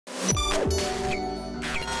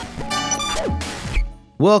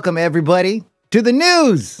Welcome everybody to the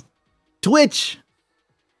news. TwitchCon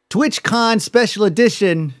special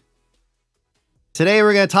edition. Today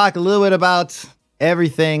we're going to talk a little bit about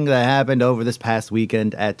everything that happened over this past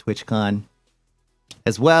weekend at TwitchCon,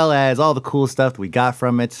 as well as all the cool stuff that we got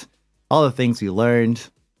from it, all the things we learned,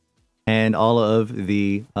 and all of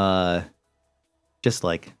the just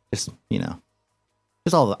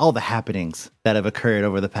all the happenings that have occurred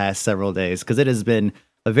over the past several days, because it has been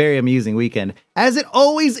a very amusing weekend, as it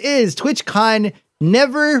always is. TwitchCon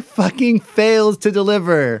never fucking fails to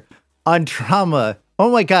deliver on drama.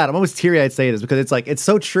 Oh my god, I'm almost teary-eyed saying this because it's like, it's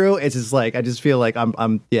so true. It's just like, I just feel like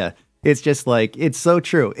yeah, it's just like, it's so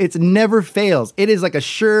true. It never fails. It is like a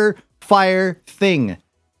surefire thing.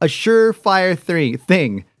 A surefire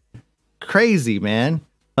thing. Crazy, man.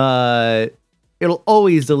 It'll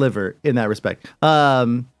always deliver in that respect.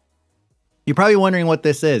 You're probably wondering what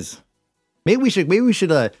this is. Maybe we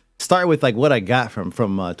should start with like what I got from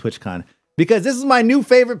TwitchCon, because this is my new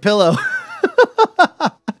favorite pillow.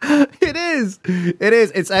 It is.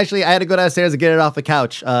 It's actually, I had to go downstairs and get it off the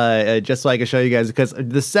couch just so I could show you guys, because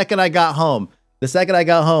the second I got home, I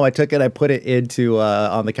took it, I put it into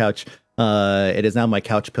on the couch. It is now my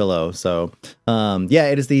couch pillow. So yeah,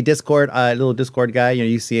 it is the Discord, little Discord guy. You know,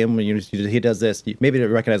 you see him when he does this. Maybe you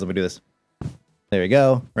recognize him when we do this. There we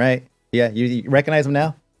go. Right? Yeah, you recognize him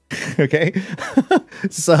now. Okay.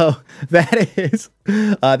 So that's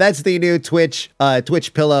the new Twitch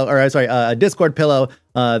pillow, or sorry, Discord pillow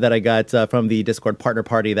that I got from the Discord partner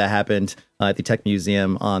party that happened at the Tech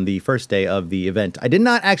Museum on the first day of the event. I did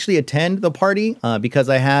not actually attend the party because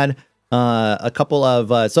I had a couple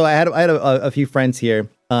of so I had a few friends here,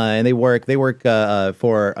 and they work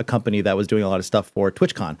for a company that was doing a lot of stuff for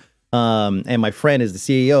TwitchCon. And my friend is the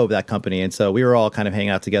CEO of that company, and so we were all kind of hanging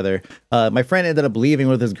out together. My friend ended up leaving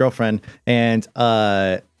with his girlfriend, and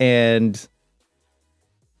my friend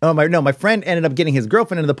ended up getting his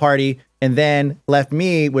girlfriend into the party, and then left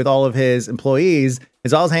me with all of his employees.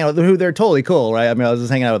 And so I was hanging out with who they're totally cool, right? I mean, I was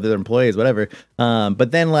just hanging out with their employees, whatever.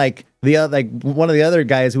 But then like one of the other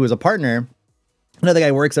guys who was a partner. Another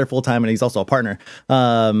guy works there full time, and he's also a partner.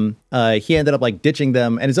 He ended up like ditching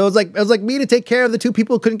them, and so it was like me to take care of the two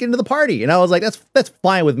people who couldn't get into the party. And I was like, that's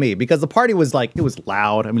fine with me, because the party was like, it was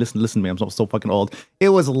loud. I mean, listen to me, I'm so fucking old. It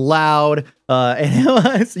was loud,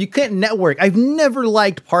 and you can't network. I've never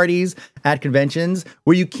liked parties at conventions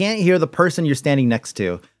where you can't hear the person you're standing next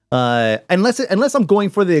to. Unless I'm going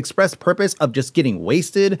for the express purpose of just getting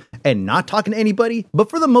wasted and not talking to anybody. But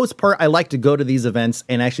for the most part, I like to go to these events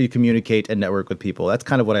and actually communicate and network with people. That's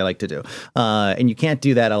kind of what I like to do. And you can't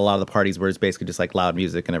do that at a lot of the parties where it's basically just like loud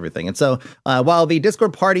music and everything. And so while the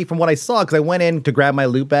Discord party, from what I saw, because I went in to grab my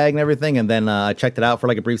loot bag and everything, and then I checked it out for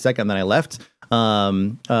like a brief second, and then I left.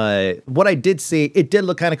 What I did see, it did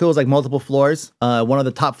look kind of cool. It was like multiple floors. One of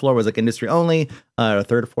the top floor was like industry only. Or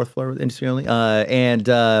third or fourth floor was industry only.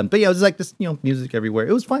 But yeah, it was like this, music everywhere.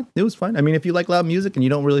 It was fine. I mean, if you like loud music and you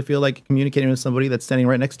don't really feel like communicating with somebody that's standing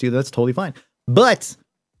right next to you, that's totally fine. But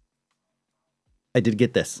I did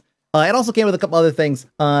get this. It also came with a couple other things.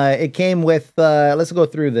 It came with, let's go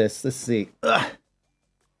through this. Let's see.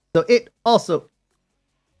 So it also,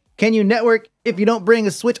 can you network if you don't bring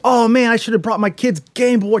a Switch? Oh man, I should have brought my kid's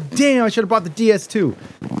Game Boy. Damn, I should have brought the DS too.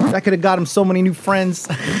 That could have got him so many new friends.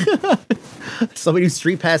 So many new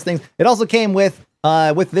Street Pass things. It also came with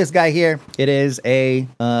this guy here. It is a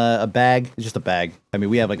bag. It's just a bag. I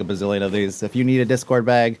mean, we have like a bazillion of these. If you need a Discord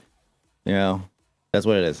bag, that's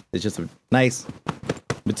what it is. It's just a nice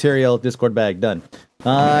material Discord bag. Done.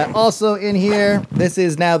 Also in here, this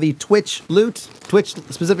is now the Twitch loot, Twitch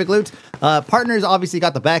specific loot. Partners obviously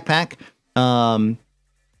got the backpack. I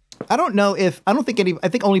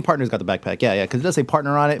think only partners got the backpack. Yeah, because it does say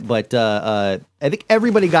partner on it, but I think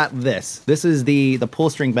everybody got this. This is the pull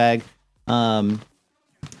string bag. And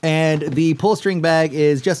the pull string bag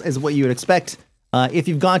is just as what you would expect. If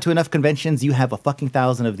you've gone to enough conventions, you have a fucking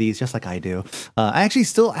 1,000 of these, just like I do. I actually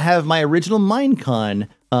still have my original LineCon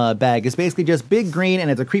bag. It's basically just big green,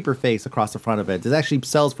 and it's a creeper face across the front of it. It actually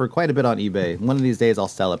sells for quite a bit on eBay. One of these days I'll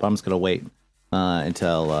sell it, but I'm just gonna wait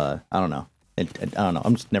until I don't know. I don't know.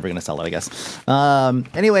 I'm just never gonna sell it, I guess.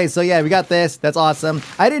 Anyway, so yeah, we got this. That's awesome.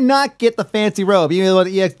 I did not get the fancy robe. You know what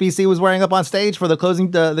the EXBC was wearing up on stage for the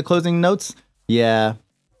closing notes? Yeah.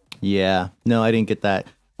 No, I didn't get that.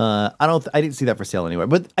 I didn't see that for sale anywhere,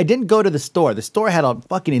 but I didn't go to the store. The store had a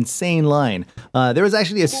fucking insane line. There was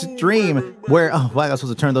actually a stream where, oh, wow, I was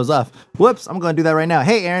supposed to turn those off. Whoops, I'm going to do that right now.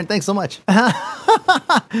 Hey, Aaron, thanks so much.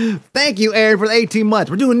 Thank you, Aaron, for the 18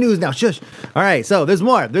 months. We're doing news now. Shush. All right, so there's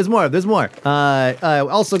more. I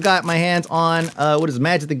also got my hands on what is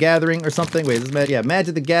Magic the Gathering or something? Wait, is this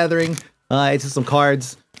Magic the Gathering. It's just some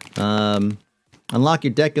cards. Unlock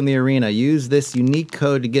your deck in the arena. Use this unique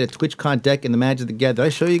code to get a Twitchcon deck in the Magic the Gathering. Did I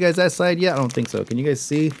show you guys that side yet? I don't think so. Can you guys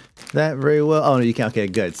see that very well? Oh, no, you can't. Okay,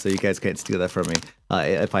 good. So you guys can't steal that from me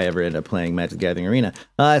if I ever end up playing Magic the Gathering Arena.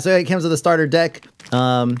 So it comes with a starter deck,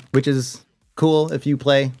 which is cool if you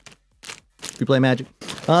play Magic.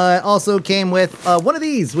 Also came with one of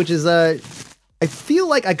these, which is I feel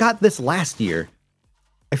like I got this last year.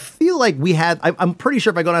 I feel like we had. I'm pretty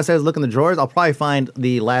sure if I go downstairs and look in the drawers, I'll probably find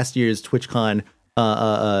the last year's TwitchCon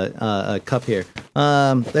cup here.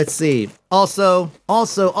 Let's see. Also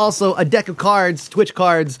a deck of cards, Twitch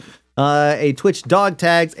cards, a Twitch dog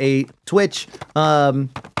tags, a Twitch a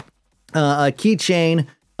keychain,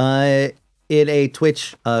 in a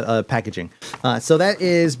Twitch packaging. So that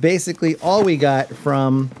is basically all we got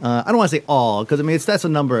from, I don't want to say all, because I mean, that's a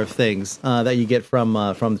number of things that you get from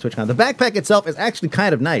the TwitchCon. The backpack itself is actually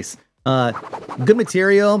kind of nice. Good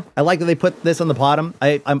material. I like that they put this on the bottom.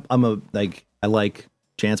 I like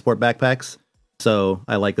Jansport backpacks. So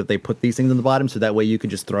I like that they put these things on the bottom so that way you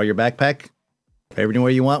can just throw your backpack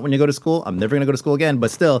everywhere you want when you go to school. I'm never going to go to school again,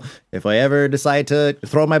 but still, if I ever decide to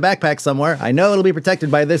throw my backpack somewhere, I know it'll be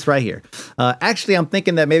protected by this right here. Actually, I'm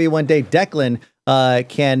thinking that maybe one day Declan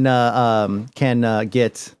can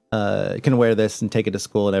wear this and take it to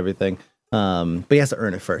school and everything. But he has to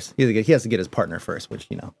earn it first. He has to get his partner first, which,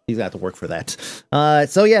 you know, he's got to work for that.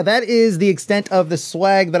 So yeah, that is the extent of the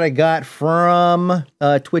swag that I got from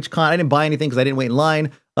TwitchCon. I didn't buy anything because I didn't wait in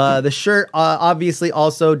line. The shirt, obviously,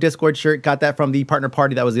 also Discord shirt, got that from the partner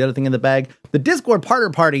party. That was the other thing in the bag. The Discord partner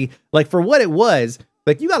party, like for what it was,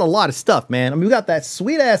 like you got a lot of stuff, man. I mean, we got that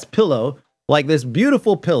sweet ass pillow, like this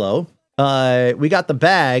beautiful pillow. We got the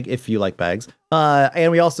bag, if you like bags.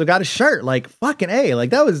 And we also got a shirt, like fucking A, like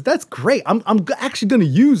that's great. I'm actually going to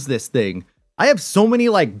use this thing. I have so many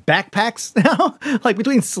like backpacks now, like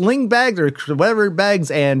between sling bags or whatever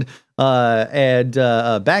bags and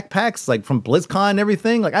backpacks, like from BlizzCon and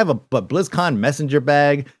everything. Like I have a BlizzCon messenger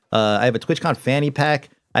bag. I have a TwitchCon fanny pack.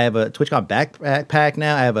 I have a TwitchCon backpack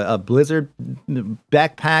now. I have a Blizzard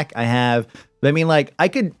backpack. I mean, like I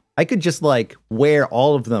could just like wear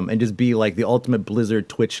all of them and just be like the ultimate Blizzard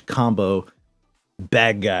Twitch combo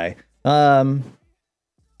bag guy.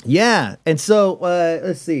 Yeah. And so,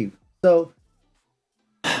 let's see. So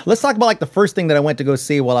let's talk about like the first thing that I went to go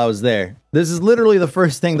see while I was there. This is literally the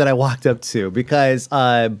first thing that I walked up to because,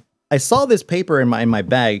 I saw this paper in my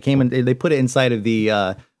bag. It came in, they put it inside of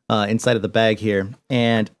the bag here.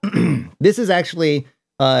 And this is actually,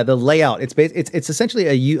 the layout. It's essentially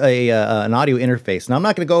an audio interface. Now I'm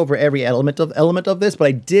not going to go over every element of this, but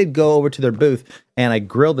I did go over to their booth and I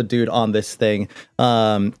grilled the dude on this thing.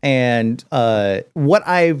 And what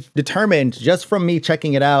I've determined just from me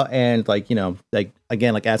checking it out and like, you know, like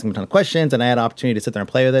again, like asking a ton of questions, and I had an opportunity to sit there and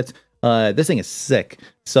play with it. This thing is sick.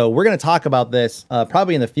 So we're going to talk about this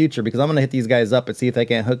probably in the future because I'm going to hit these guys up and see if they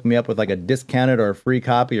can hook me up with like a discounted or a free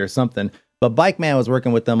copy or something. But Bike Man was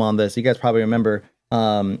working with them on this. You guys probably remember.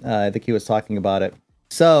 I think he was talking about it.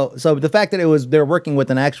 So the fact that they're working with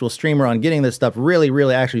an actual streamer on getting this stuff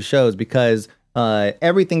really actually shows because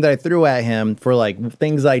everything that I threw at him for like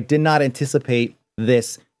things I did not anticipate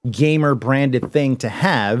this gamer branded thing to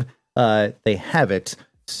have, they have it.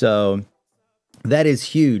 So that is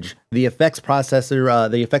huge. The effects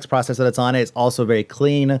processor that's on it is also very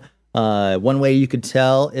clean. One way you could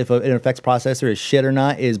tell if an effects processor is shit or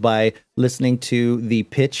not is by listening to the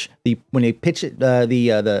pitch. When they pitch it,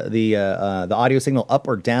 the audio signal up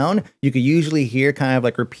or down, you could usually hear kind of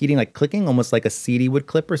like repeating, like clicking, almost like a CD would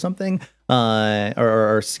clip or something,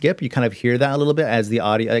 or skip. You kind of hear that a little bit as the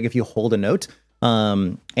audio, like if you hold a note.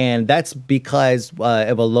 And that's because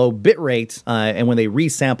of a low bit rate, and when they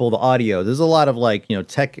resample the audio, there's a lot of like, you know,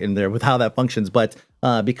 tech in there with how that functions, but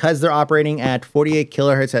because they're operating at 48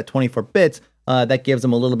 kilohertz at 24 bits, that gives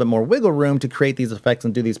them a little bit more wiggle room to create these effects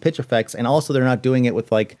and do these pitch effects. And also they're not doing it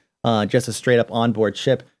with like just a straight up onboard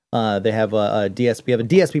chip. They have a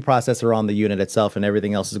DSP processor on the unit itself, and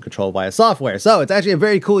everything else is controlled via software. So it's actually a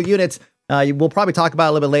very cool unit. We'll probably talk about it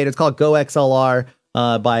a little bit later. It's called Go XLR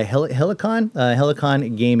by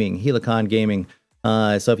Helicon Gaming.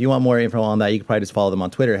 So if you want more info on that, you can probably just follow them on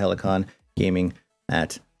Twitter, Helicon Gaming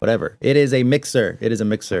at whatever. It is a mixer.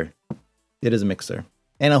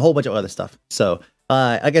 And a whole bunch of other stuff. So,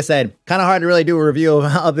 like I said, kind of hard to really do a review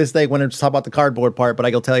of this thing when I just talk about the cardboard part, but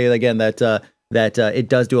I can tell you again that it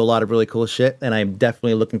does do a lot of really cool shit, and I'm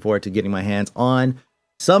definitely looking forward to getting my hands on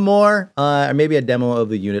some more, or maybe a demo of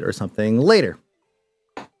the unit or something later.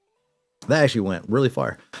 That actually went really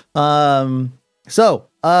far. So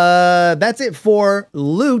that's it for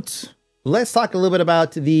loot. Let's talk a little bit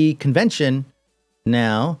about the convention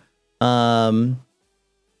now.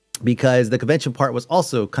 Because the convention part was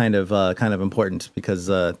also kind of important, because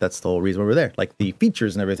that's the whole reason we were there, like the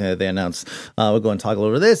features and everything that they announced. We'll go and toggle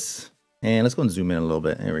over this, and let's go and zoom in a little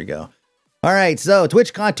bit. Here we go. All right, so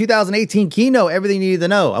TwitchCon 2018 keynote, everything you need to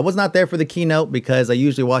know. I was not there for the keynote because I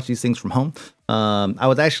usually watch these things from home. I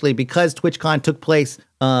was actually, because TwitchCon took place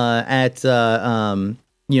at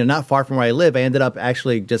not far from where I live, I ended up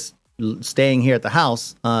actually just staying here at the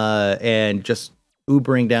house and just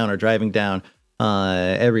Ubering down or driving down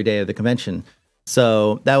every day of the convention.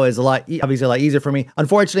 So that was obviously a lot easier for me.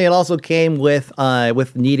 Unfortunately, it also came with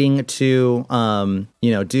needing to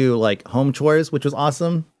do like home chores, which was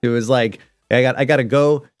awesome. It was like I gotta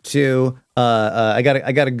go to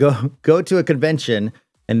go to a convention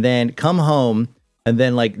and then come home and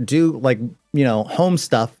then like do like home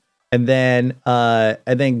stuff. And then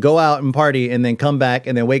go out and party and then come back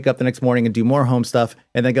and then wake up the next morning and do more home stuff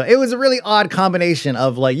and then go. It was a really odd combination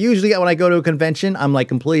of like, usually when I go to a convention, I'm like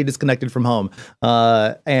completely disconnected from home.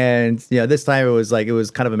 And this time it was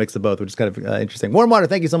kind of a mix of both, which is kind of interesting. Warm water,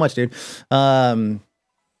 thank you so much, dude.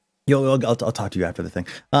 I'll talk to you after the thing.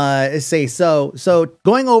 So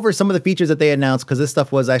going over some of the features that they announced, because this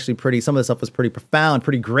stuff was actually some of the stuff was pretty profound,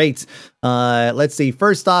 pretty great. Let's see.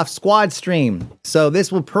 First off, squad stream. So this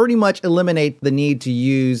will pretty much eliminate the need to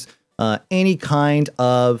use any kind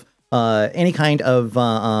of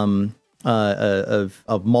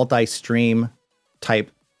multi-stream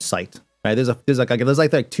type site. Right? There's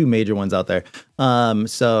like two major ones out there.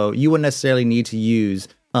 So you wouldn't necessarily need to use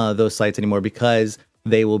those sites anymore, because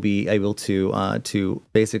they will be able to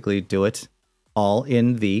basically do it all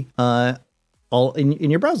in the all in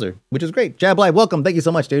your browser, which is great. Jab Live, welcome, thank you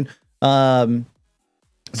so much, dude. So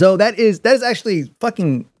that is actually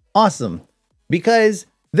fucking awesome, because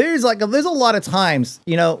there's a lot of times,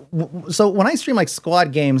 so when I stream like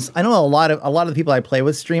squad games, I know a lot of the people I play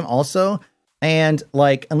with stream also, and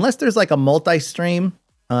like unless there's like a multi-stream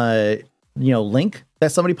link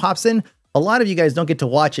that somebody pops in, a lot of you guys don't get to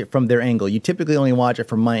watch it from their angle. You typically only watch it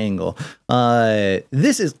from my angle.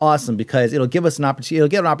 This is awesome because it'll give us an opportunity. It'll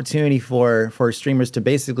give an opportunity for streamers to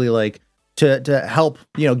basically like to help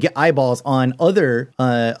get eyeballs on other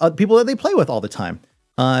people that they play with all the time.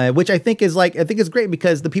 Which I think is great,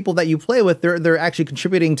 because the people that you play with, they're actually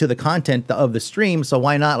contributing to the content of the stream. So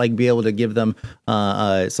why not like be able to give them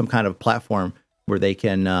some kind of platform where they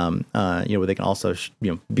can where they can also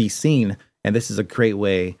be seen. And this is a great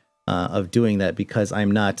way of doing that, because I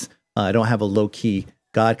don't have a low-key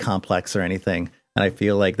God complex or anything. And I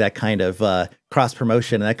feel like that kind of cross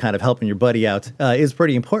promotion and that kind of helping your buddy out is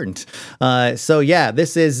pretty important. So yeah,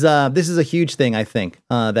 this is a huge thing, I think,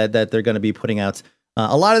 that they're going to be putting out.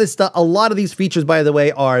 A lot of this stuff, a lot of these features, by the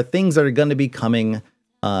way, are things that are going to be coming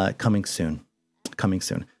soon.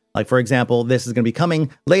 Like, for example, this is going to be coming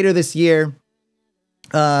later this year.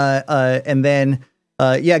 And then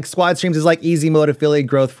squad streams is like easy mode affiliate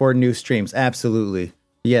growth for new streams. Absolutely.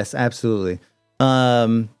 Yes, absolutely.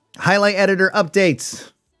 Highlight editor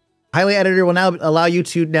updates. Highlight editor will now allow you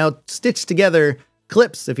to stitch together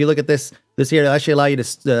clips. If you look at this here, it'll actually allow you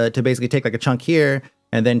to basically take like a chunk here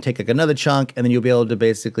and then take like another chunk, and then you'll be able to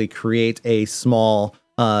basically create a small,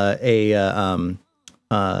 a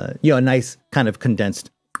nice kind of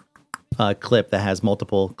condensed clip that has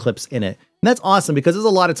multiple clips in it. And that's awesome, because there's a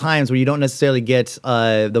lot of times where you don't necessarily get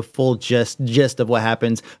the full gist of what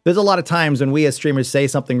happens. There's a lot of times when we as streamers say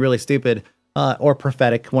something really stupid or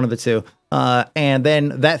prophetic, one of the two, and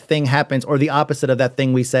then that thing happens, or the opposite of that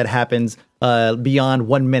thing we said happens beyond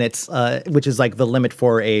 1 minute, which is like the limit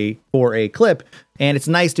for a clip. And it's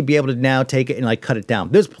nice to be able to now take it and like cut it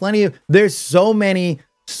down. There's so many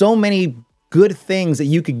good things that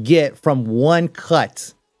you could get from one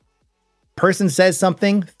cut. Person says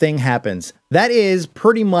something, thing happens. That is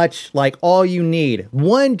pretty much like all you need.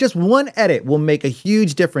 Just one edit will make a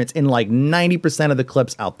huge difference in like 90% of the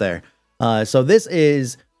clips out there. So this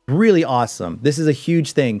is really awesome. This is a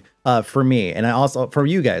huge thing for me, and I also for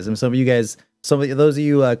you guys. And some of those of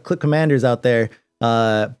you clip commanders out there,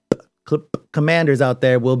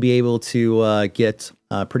 will be able to get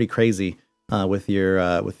pretty crazy with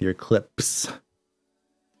your clips.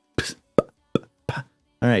 All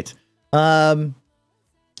right.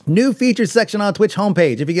 New features section on Twitch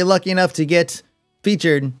homepage. If you get lucky enough to get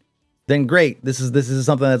featured, then great. This is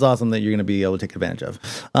something that's awesome that you're going to be able to take advantage of.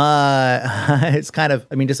 It's kind of,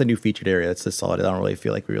 just a new featured area. It's just solid. I don't really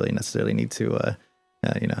feel like we really necessarily need to,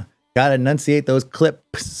 gotta enunciate those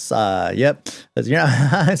clips. Yep. You're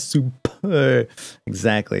not soup.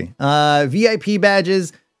 Exactly. VIP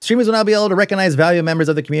badges. Streamers will now be able to recognize valuable members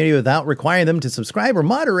of the community without requiring them to subscribe or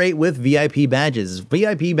moderate with VIP badges.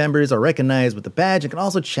 VIP members are recognized with the badge and can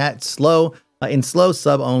also chat slow in slow,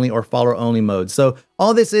 sub only, or follower only mode. So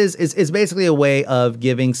all this is basically a way of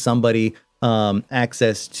giving somebody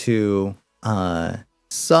access to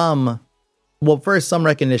some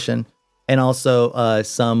recognition, and also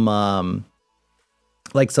some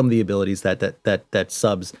like some of the abilities that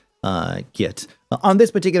subs get. On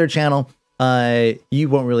this particular channel, you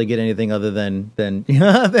won't really get anything other than than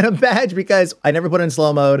a badge, because I never put it in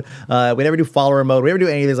slow mode. We never do follower mode. We never do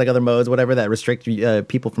any of these like other modes, whatever, that restrict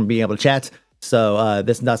people from being able to chat. So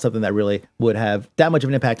this is not something that really would have that much of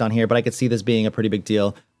an impact on here, but I could see this being a pretty big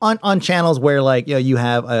deal on channels where, like, you know, you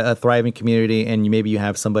have a thriving community, and maybe you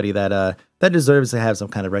have somebody that that deserves to have some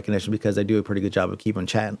kind of recognition because they do a pretty good job of keeping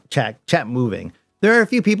chat moving. There are a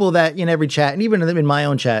few people that in every chat, and even in my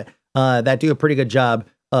own chat, that do a pretty good job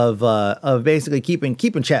of basically keeping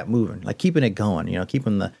chat moving, like keeping it going, you know,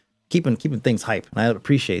 keeping things hype, and I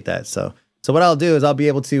appreciate that. So what I'll do is I'll be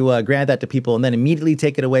able to grant that to people and then immediately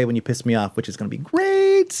take it away when you piss me off, which is going to be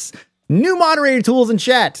great. New moderator tools in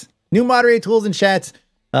chat. New moderator tools in chat.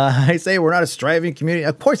 I say we're not a striving community.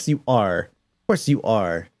 Of course you are. Of course you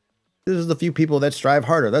are. This is the few people that strive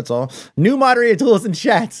harder. That's all. New moderator tools in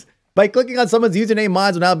chat. By clicking on someone's username,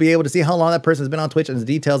 mods will now be able to see how long that person has been on Twitch and the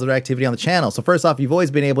details of their activity on the channel. So first off, you've always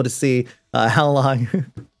been able to see how long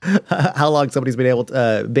somebody's been able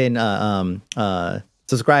to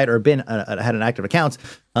subscribed or had an active account.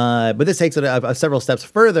 But this takes it several steps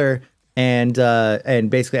further, and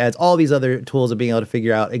basically adds all these other tools of being able to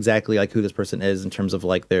figure out exactly like who this person is in terms of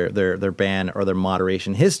like their ban or their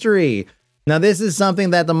moderation history. Now, this is something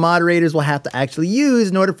that the moderators will have to actually use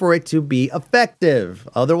in order for it to be effective.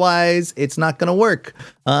 Otherwise, it's not going to work.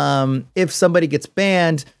 If somebody gets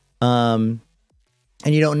banned, and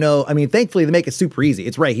you don't know, I mean, thankfully they make it super easy.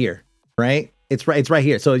 It's right here, right? It's right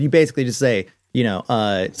here. So you basically just say, you know,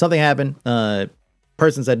 something happened.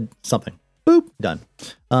 Person said something. Boop, done.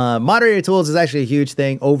 Moderator tools is actually a huge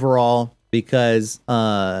thing overall because,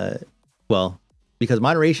 because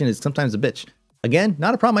moderation is sometimes a bitch. Again,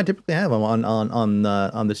 not a problem I typically have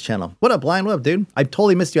on this channel. What up, Blind? What up, dude? I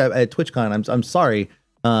totally missed you at TwitchCon. I'm sorry.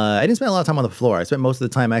 I didn't spend a lot of time on the floor. I spent most of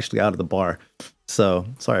the time actually out of the bar. So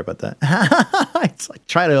sorry about that. It's like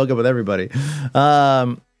try to hook up with everybody.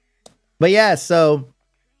 But yeah, so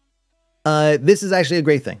this is actually a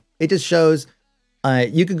great thing. It just shows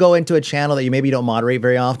you could go into a channel that you maybe don't moderate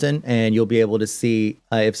very often, and you'll be able to see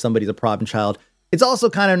if somebody's a problem child. It's also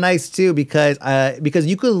kind of nice too because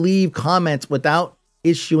you could leave comments without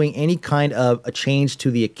issuing any kind of a change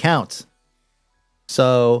to the account.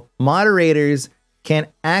 So moderators can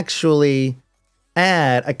actually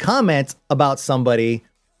add a comment about somebody,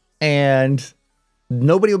 and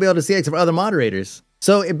nobody will be able to see it except for other moderators.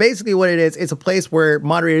 So basically what it is, it's a place where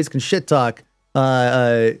moderators can shit talk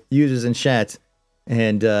users in chat,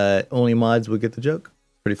 and only mods will get the joke.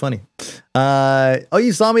 Pretty funny. Oh,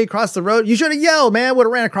 you saw me across the road? You should have yelled, man. Would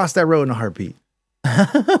have ran across that road in a heartbeat.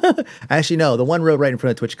 Actually, no. The one road right in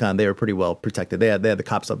front of TwitchCon, they were pretty well protected. They had the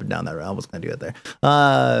cops up and down that road. I was gonna do it there.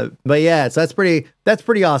 But yeah, so that's pretty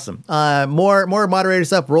awesome. More moderator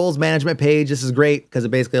stuff. Roles management page. This is great because it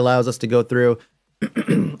basically allows us to go through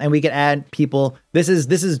and we can add people. This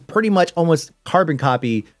is pretty much almost carbon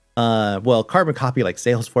copy. Carbon copy like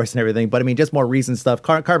Salesforce and everything, but I mean just more recent stuff.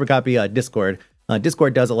 Carbon copy Discord.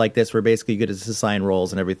 Discord does it like this, where basically you get to assign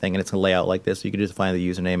roles and everything, and it's gonna lay out like this. So you can just find the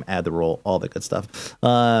username, add the role, all that good stuff.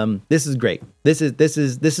 This is great. This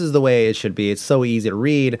is the way it should be. It's so easy to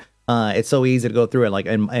read. It's so easy to go through and like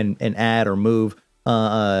and add or move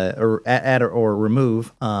or add or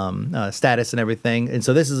remove status and everything. And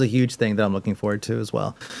so this is a huge thing that I'm looking forward to as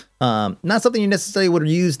well. Not something you necessarily would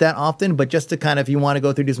use that often, but just to kind of, if you want to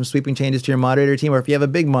go through, do some sweeping changes to your moderator team, or if you have a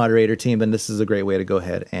big moderator team, then this is a great way to go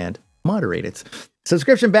ahead and moderate it.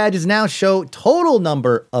 Subscription badges now show total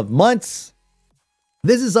number of months.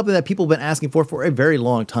 This is something that people have been asking for a very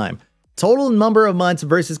long time. Total number of months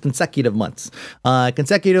versus consecutive months.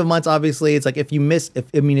 Consecutive months, obviously, it's like if you miss,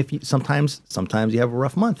 sometimes you have a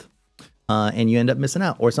rough month and you end up missing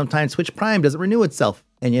out. Or sometimes Twitch Prime doesn't renew itself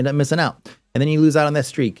and you end up missing out. And then you lose out on that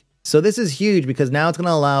streak. So this is huge because now it's going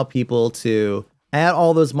to allow people to add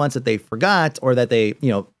all those months that they forgot, or that they, you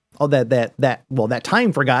know, all that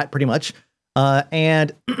time forgot pretty much.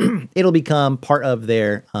 And it'll become part of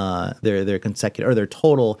their consecutive or their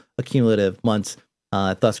total accumulative months,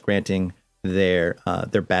 thus granting their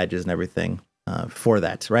badges and everything for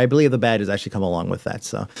that. Right, I believe the badges actually come along with that.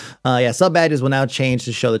 So yeah, sub badges will now change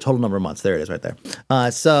to show the total number of months. There it is, right there.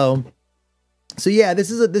 So So yeah, this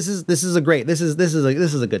is a great, this is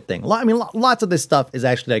a good thing. I mean, lots of this stuff is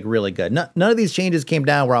actually like really good. None of these changes came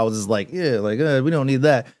down where I was just like, yeah, like we don't need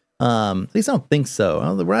that. At least I don't think so.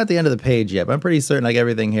 We're not at the end of the page yet, but I'm pretty certain like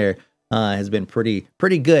everything here has been pretty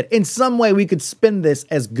good. In some way, we could spin this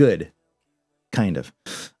as good, kind of.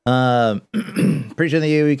 Pretty sure that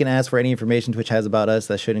you can ask for any information Twitch has about us.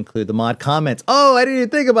 That should include the mod comments. Oh, I didn't even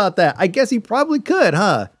think about that. I guess you probably could,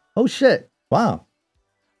 huh? Oh shit! Wow.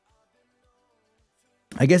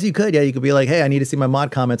 I guess you could. Yeah, you could be like, hey, I need to see my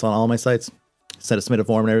mod comments on all my sites. Submit a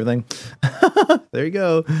form and everything. There you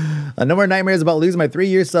go. No more nightmares about losing my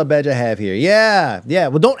 3-year sub badge I have here. Yeah.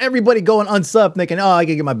 Well, don't everybody go and unsub thinking, oh, I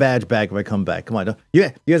can get my badge back if I come back. Come on, you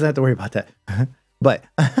guys don't have to worry about that.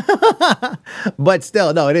 But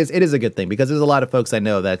still, no, it is a good thing because there's a lot of folks I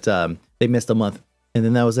know that they missed a month and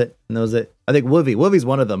then that was it. I think Woovy's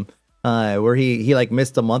one of them, where he like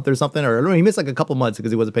missed a month or something, or no, he missed like a couple months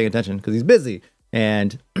because he wasn't paying attention because he's busy.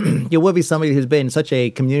 And Woovy's somebody who's been such a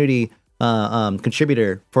community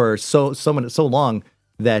contributor for so long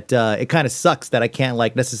that it kind of sucks that I can't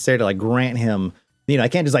like necessarily like grant him, I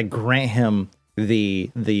can't just like grant him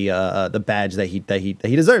the badge that he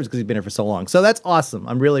deserves because he's been here for so long. So that's awesome.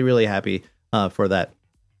 I'm really happy for that.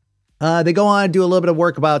 They go on to do a little bit of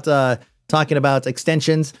work about talking about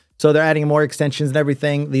extensions. So they're adding more extensions and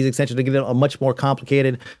everything. These extensions are getting much more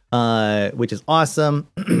complicated, which is awesome.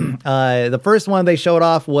 The first one they showed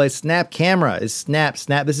off was Snap Camera. Is Snap.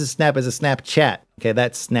 This is Snap as a Snapchat. Okay,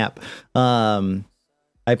 that's Snap.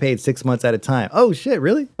 I paid 6 months at a time. Oh shit,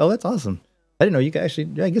 really? Oh, that's awesome. I didn't know you could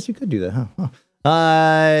actually. I guess you could do that, huh?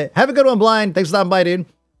 Have a good one, Blind. Thanks for stopping by, dude.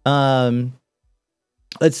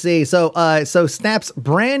 Let's see. So Snap's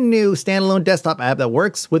brand new standalone desktop app that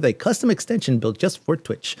works with a custom extension built just for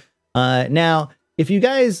Twitch. Now, if you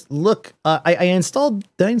guys look, did I install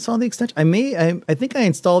the extension? I think I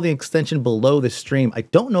installed the extension below the stream. I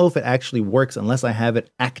don't know if it actually works unless I have it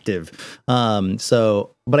active.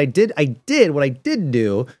 But I did what I did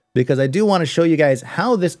do, because I do want to show you guys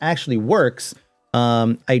how this actually works.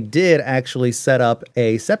 I did actually set up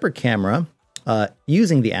a separate camera,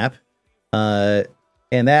 using the app, and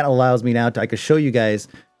that allows me now I can show you guys,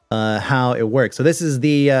 how it works. So this is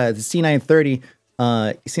the C930,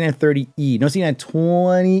 C930E, no,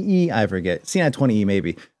 C920E, I forget, C920E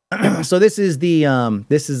maybe. So this is the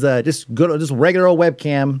just regular old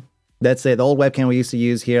webcam. That's it, the old webcam we used to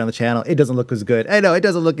use here on the channel. It doesn't look as good. I know it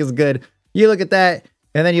doesn't look as good. You look at that,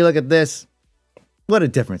 and then you look at this. What a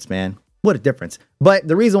difference, man. What a difference. But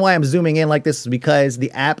the reason why I'm zooming in like this is because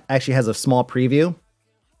the app actually has a small preview.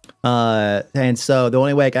 And so the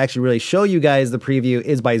only way I can actually really show you guys the preview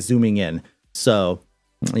is by zooming in. So,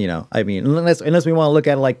 I mean, unless we want to look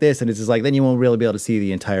at it like this, and it's just like, then you won't really be able to see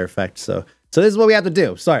the entire effect. So this is what we have to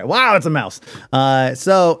do. Sorry. Wow, it's a mouse.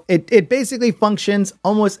 So it basically functions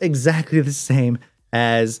almost exactly the same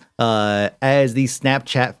as these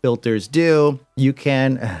Snapchat filters do. You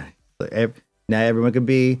can, now everyone can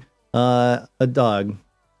be, a dog.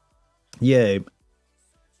 Yay.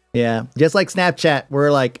 Yeah. Just like Snapchat,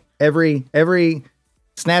 where like every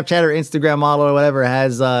Snapchat or Instagram model or whatever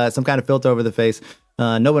has, some kind of filter over the face.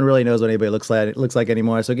 No one really knows what anybody looks like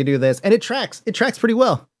anymore. So you can do this, and it tracks pretty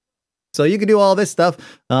well. So you can do all this stuff.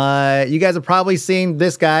 You guys have probably seen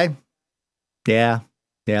this guy. Yeah.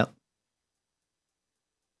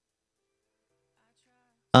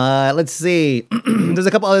 Let's see. There's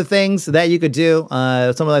a couple other things that you could do.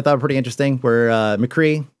 Some that I thought were pretty interesting were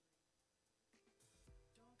McCree.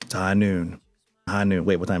 It's high noon.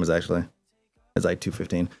 Wait, what time is it actually? It's like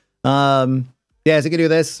 2:15. Yeah, so you can do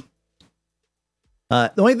this.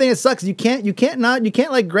 The only thing that sucks is you can't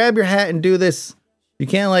like grab your hat and do this. You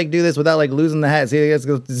can't like do this without like losing the hat. See, I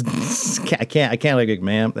can't like,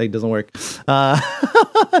 man, it doesn't work.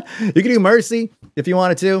 You can do Mercy if you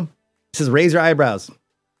wanted to. It says raise your eyebrows.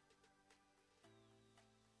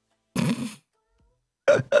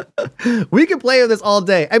 We can play with this all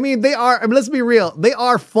day. I mean, let's be real. They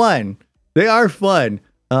are fun.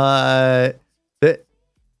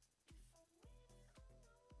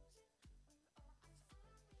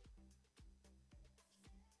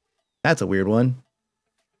 That's a weird one.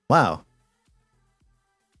 Wow.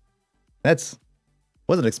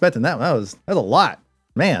 Wasn't expecting that. That's a lot,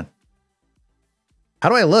 man. How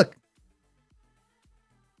do I look?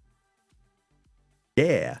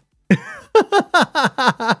 Yeah.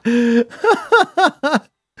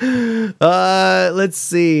 Let's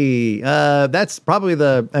see. That's probably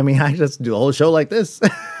I just do the whole show like this.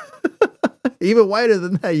 Even wider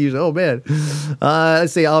than that usually. Oh man.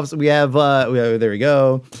 Let's see. Obviously we have there we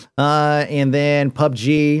go. And then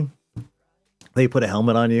PUBG. They put a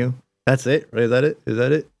helmet on you. That's it. Right? Is that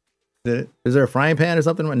it? Is there a frying pan or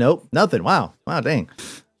something? Nope, nothing. Wow, dang.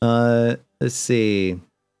 Let's see.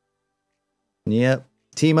 Yep,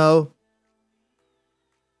 Timo.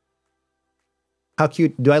 How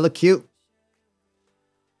cute? Do I look cute?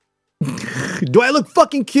 Do I look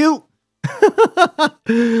fucking cute?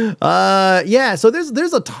 Yeah, so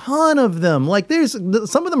there's a ton of them. Like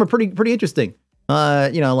some of them are pretty interesting.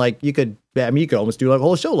 You know, like you could almost do like a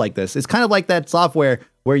whole show like this. It's kind of like that software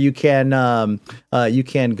where you can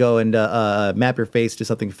go and map your face to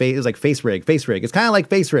something. It's like face rig. It's kind of like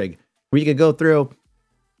face rig, where you could go through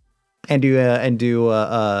and do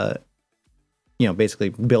you know, basically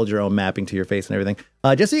build your own mapping to your face and everything.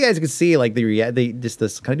 Just so you guys can see like just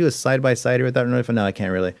this kind of do a side by side with that. I don't know if I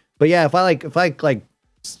can't really, but yeah, if I like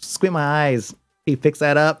squint my eyes, he fix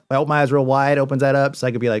that up. I open my eyes real wide, opens that up, so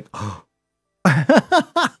I could be like, oh.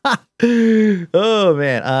 Oh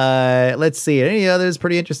man. Let's see. Any others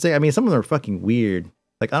pretty interesting? I mean, some of them are fucking weird.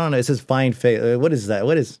 Like I don't know. It says fine face. What is that?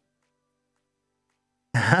 What is?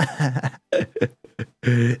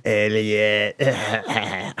 Elliot.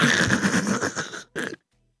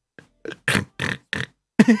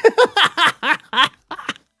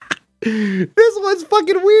 This one's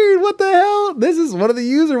fucking weird. What the hell? This is one of the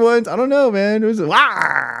user ones. I don't know, man. It was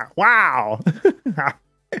wow.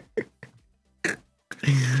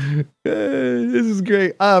 This is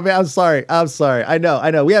great. Oh man, I'm sorry. I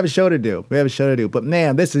know. We have a show to do. But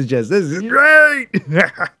man, this is great.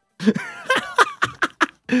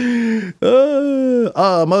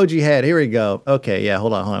 Oh, emoji head. Here we go. Okay, yeah.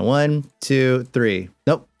 Hold on. 1, 2, 3.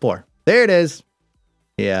 Nope, 4. There it is.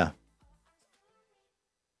 Yeah.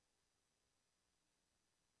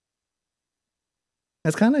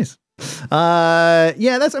 That's kind of nice.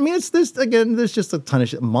 Yeah, there's just a ton of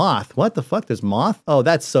shit. Moth. What the fuck? There's moth? Oh,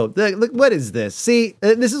 that's so, look, what is this? See,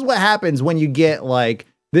 this is what happens when you get like,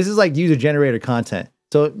 this is like user generated content.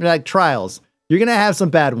 So like trials, you're going to have some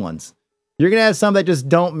bad ones. You're going to have some that just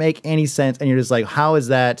don't make any sense. And you're just like, how is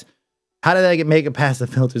that? How did I make it past the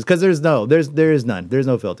filters? Because there is none. There's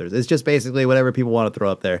no filters. It's just basically whatever people want to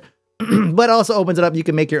throw up there. But it also opens it up. You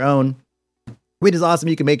can make your own, which is awesome.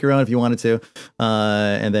 You can make your own if you wanted to.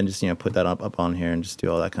 And then just, you know, put that up on here and just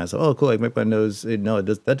do all that kind of stuff. Oh, cool. Like make my nose. No,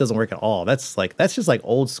 that doesn't work at all. That's just like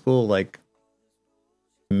old school, like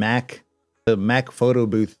the Mac photo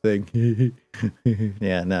booth thing.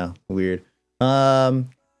 Yeah, no, weird.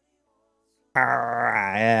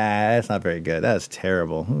 Yeah, that's not very good. That's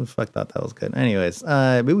terrible. Who the fuck thought that was good? Anyways,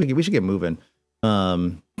 we should get moving.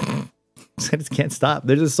 I just can't stop.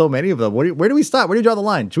 There's just so many of them. Where do we stop? Where do you draw the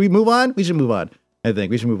line? Should we move on? We should move on. I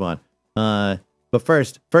think we should move on. But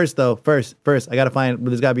first, I gotta find.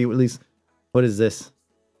 There's gotta be at least. What is this?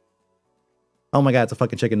 Oh my god, it's a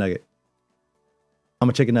fucking chicken nugget. I'm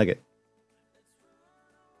a chicken nugget.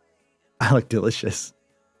 I look delicious.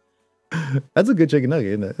 That's a good chicken nugget,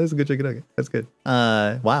 isn't it? That's a good chicken nugget. That's good.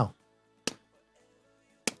 Wow.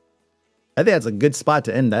 I think that's a good spot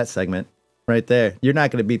to end that segment right there. You're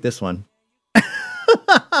not going to beat this one.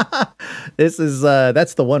 This is,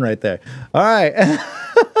 that's the one right there. All right.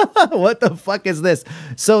 What the fuck is this?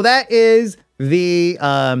 So that is the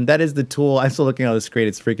tool. I'm still looking on the screen.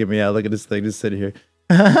 It's freaking me out. Look at this thing just sitting here.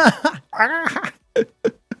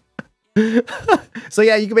 So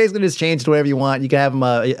yeah, you can basically just change to whatever you want. You can have them.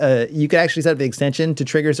 You can actually set up the extension to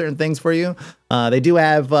trigger certain things for you. They do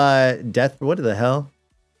have death. What the hell?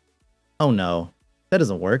 Oh no, that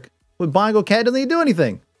doesn't work. With Bongo Cat, doesn't even do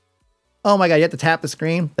anything. Oh my god, you have to tap the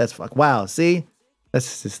screen. That's fuck. Wow. See,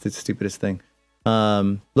 that's just the stupidest thing.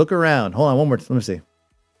 Look around. Hold on, one more. Let me see.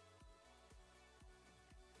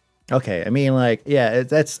 Okay, I mean, like, yeah,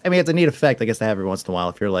 it's a neat effect, I guess, to have every once in a while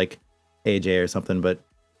if you're like AJ or something, but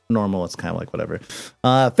normal, it's kind of like whatever.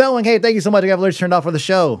 Felwing, hey, thank you so much. I got alerts turned off for the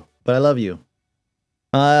show, but I love you.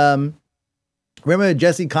 Remember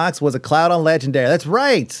Jesse Cox was a cloud on Legendary. That's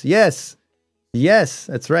right. Yes,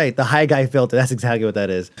 that's right. The high guy filter. That's exactly what that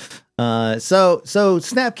is. So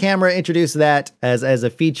Snap Camera introduced that as a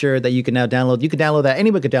feature that you can now download. You can download that.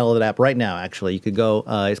 Anyone could download that app right now. Actually, you could go.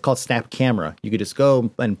 It's called Snap Camera. You could just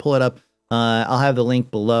go and pull it up. I'll have the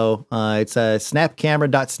link below. It's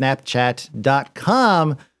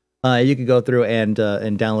snapcamera.snapchat.com. You could go through and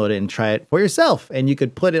download it and try it for yourself, and you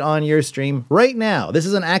could put it on your stream right now. This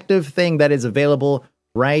is an active thing that is available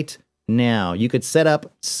right now. You could set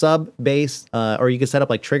up sub base, or you could set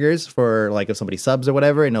up like triggers for like if somebody subs or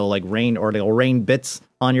whatever, and it'll like rain, or they'll rain bits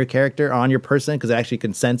on your character, on your person, because it actually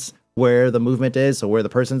can sense where the movement is, so where the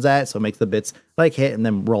person's at, so it makes the bits like hit and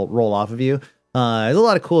then roll off of you. There's a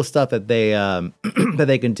lot of cool stuff that they that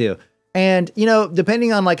they can do. And, you know,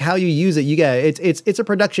 depending on like how you use it, you get it's a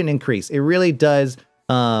production increase. It really does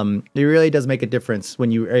It really does make a difference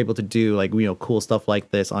when you are able to do like, cool stuff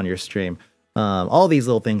like this on your stream. All these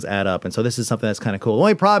little things add up. And so this is something that's kind of cool. The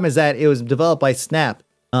only problem is that it was developed by Snap.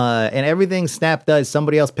 And everything Snap does,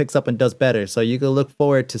 somebody else picks up and does better. So you can look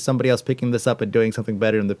forward to somebody else picking this up and doing something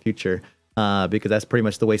better in the future. Because that's pretty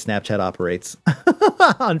much the way Snapchat operates.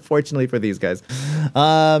 Unfortunately for these guys.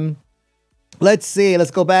 Let's see.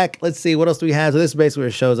 Let's go back. Let's see. What else do we have? So this is basically where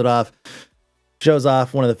it shows it off. Shows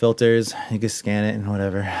off one of the filters. You can scan it and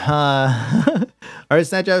whatever. Are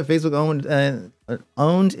Snapchat and Facebook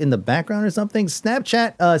owned in the background or something?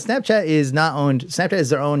 Snapchat is not owned. Snapchat is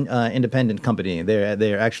their own independent company.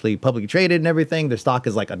 They're actually publicly traded and everything. Their stock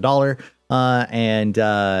is like $1.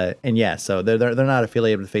 And yeah, so they're not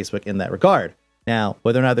affiliated with Facebook in that regard. Now,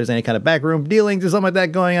 whether or not there's any kind of backroom dealings or something like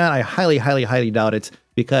that going on, I highly doubt it,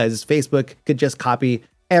 because Facebook could just copy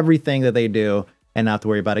everything that they do and not have to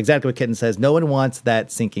worry about it. Exactly what Kitten says. No one wants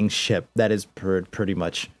that sinking ship. That is pretty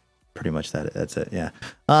much that. That's it. Yeah.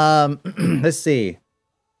 Let's see.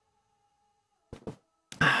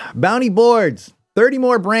 Bounty boards. 30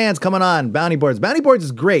 more brands coming on. Bounty boards. Bounty boards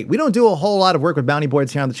is great. We don't do a whole lot of work with bounty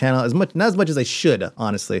boards here on the channel, not as much as I should,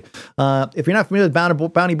 honestly. If you're not familiar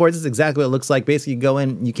with bounty boards, this is exactly what it looks like. Basically, you go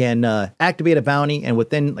in, you can activate a bounty, and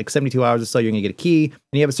within like 72 hours or so, you're gonna get a key, and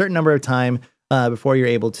you have a certain number of time before you're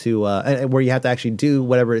able to, where you have to actually do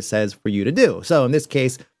whatever it says for you to do. So in this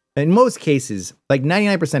case, in most cases, like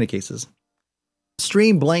 99% of cases,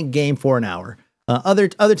 stream blank game for an hour. Other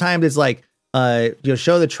times it's like,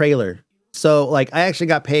 show the trailer. So like I actually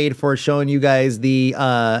got paid for showing you guys the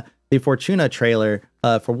Fortuna trailer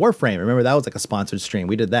for Warframe. Remember, that was like a sponsored stream.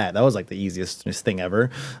 We did that. That was like the easiest thing ever.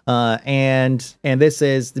 And this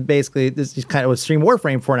is basically, this is kind of stream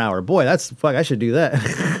Warframe for an hour. Boy, that's fuck. I should do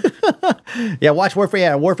that. Yeah, watch Warframe.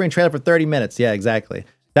 Yeah, Warframe trailer for 30 minutes. Yeah, exactly.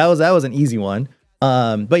 That was an easy one.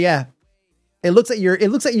 But yeah, it looks at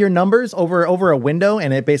your numbers over a window,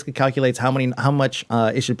 and it basically calculates how much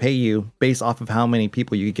it should pay you based off of how many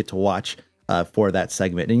people you get to watch for that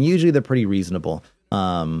segment. And usually they're pretty reasonable.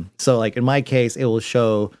 So like in my case, it will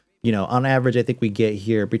show, on average, I think we get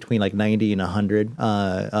here between like 90 and 100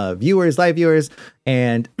 live viewers,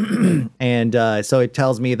 and so it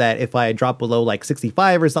tells me that if I drop below like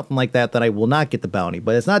 65 or something like that, that I will not get the bounty.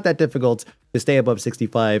 But it's not that difficult to stay above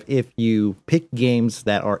 65 if you pick games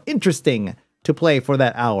that are interesting to play for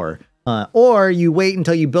that hour. Or you wait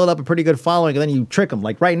until you build up a pretty good following, and then you trick them.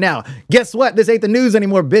 Like right now, guess what? This ain't the news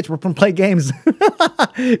anymore, bitch. We're from Play Games.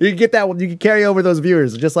 You can get that one. You can carry over those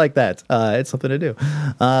viewers just like that. It's something to do.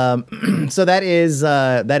 So that is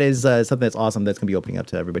something that's awesome. That's gonna be opening up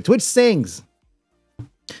to everybody. Twitch Sings.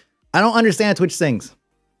 I don't understand Twitch Sings.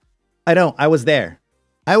 I don't. I was there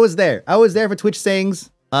for Twitch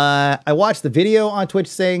Sings. I watched the video on Twitch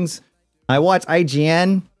Sings. I watched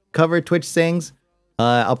IGN cover Twitch Sings.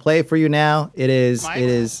 I'll play it for you now. It is. I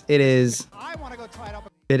want to go try it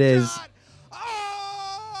out. It is.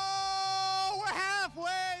 Oh, we're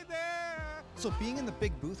halfway there. So being in the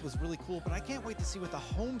big booth was really cool, but I can't wait to see what the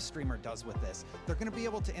home streamer does with this. They're going to be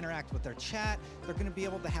able to interact with their chat. They're going to be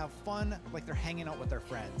able to have fun like they're hanging out with their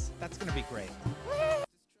friends. That's going to be great.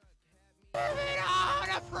 I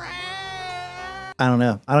don't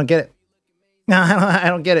know. I don't get it. No, I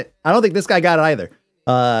don't get it. I don't think this guy got it either.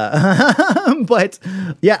 But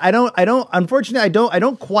yeah, unfortunately, I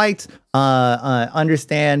don't quite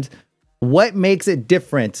understand what makes it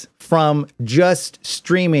different from just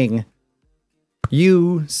streaming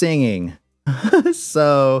you singing.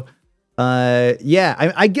 So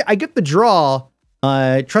yeah, I get the draw.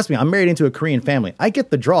 Trust me, I'm married into a Korean family. I get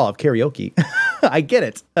the draw of karaoke. I get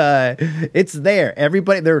it. It's there.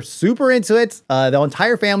 Everybody, they're super into it. The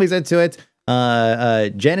entire family's into it.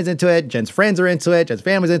 Jen is into it. Jen's friends are into it. Jen's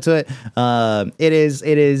family's into it. It is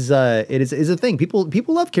a thing.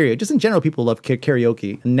 People love karaoke. Just in general, people love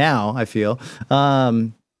karaoke. Now I feel,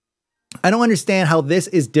 I don't understand how this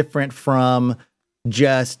is different from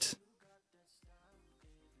just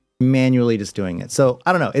manually just doing it. So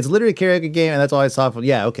I don't know. It's literally a karaoke game, and that's all I saw.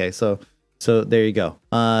 Yeah. Okay. So there you go.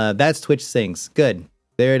 That's Twitch Sings. Good.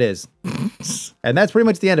 There it is. And that's pretty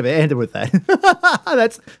much the end of it. I ended with that.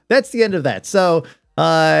 that's the end of that. So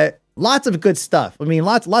lots of good stuff. I mean,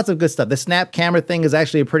 lots of good stuff. The snap camera thing is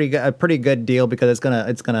actually a pretty good deal, because it's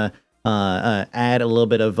gonna add a little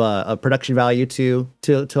bit of production value to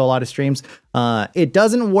a lot of streams. It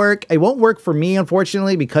doesn't work. It won't work for me,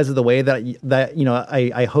 unfortunately, because of the way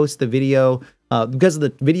that I host the video because of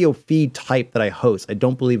the video feed type that I host. I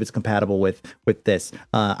don't believe it's compatible with this.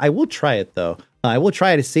 I will try it though. I will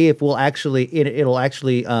try to see if it'll actually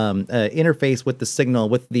interface with the signal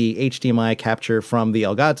with the HDMI capture from the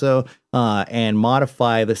Elgato and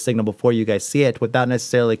modify the signal before you guys see it without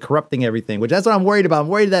necessarily corrupting everything, which that's what I'm worried about. I'm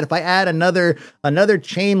worried that if I add another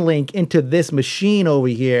chain link into this machine over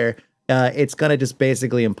here, it's gonna just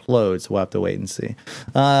basically implode. So we'll have to wait and see.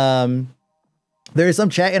 There is some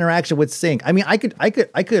chat interaction with sync. I mean, I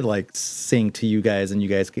could like sync to you guys and you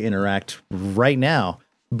guys could interact right now.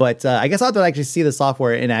 But I guess I'll have to actually see the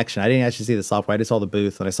software in action. I didn't actually see the software. I just saw the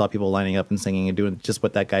booth and I saw people lining up and singing and doing just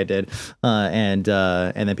what that guy did, and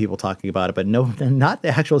then people talking about it. But no, not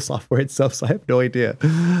the actual software itself. So I have no idea.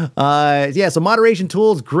 Yeah. So moderation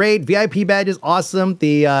tools, great. VIP badges, awesome.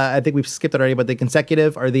 The I think we've skipped it already, but the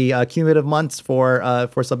consecutive or the cumulative months for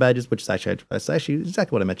sub badges, which is actually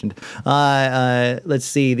exactly what I mentioned. Let's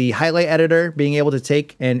see, the highlight editor, being able to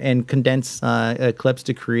take and condense clips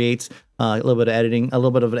to create. A little bit of editing, a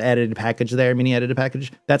little bit of an edited package there, mini edited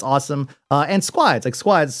package. That's awesome. And squads, like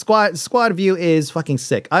squad view is fucking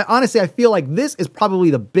sick. I feel like this is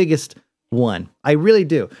probably the biggest one. I really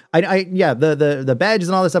do. Yeah, the badges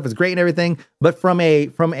and all this stuff is great and everything, but from a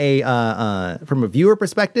viewer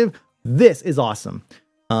perspective, this is awesome.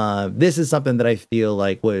 This is something that I feel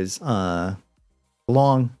like was long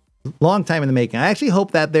time in the making. I actually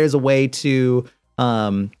hope that there's a way to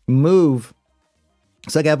move.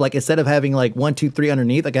 So I can have like, instead of having like 1, 2, 3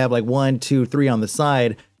 underneath, I can have like 1, 2, 3 on the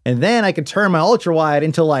side, and then I could turn my ultra wide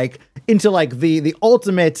into like the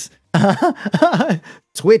ultimate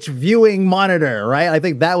Twitch viewing monitor, right? I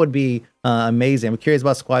think that would be amazing. I'm curious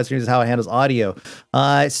about squad streams, how it handles audio.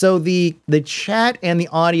 So the chat and the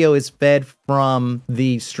audio is fed from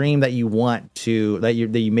the stream that you want to that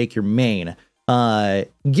you make your main.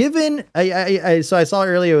 Given so I saw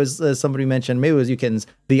earlier, it was somebody mentioned, maybe it was you kittens,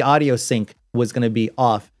 the audio sync was going to be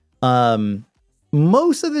off.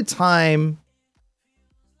 Most of the time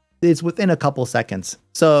it's within a couple seconds,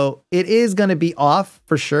 so it is going to be off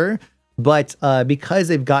for sure. But because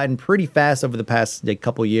they've gotten pretty fast over the past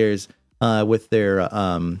couple years with their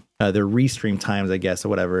restream times, I guess, or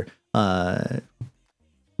whatever, then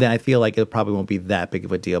I feel like it probably won't be that big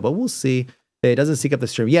of a deal. But we'll see. It doesn't sync up the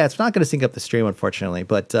stream. Yeah, it's not going to sync up the stream, unfortunately.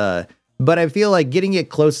 But I feel like getting it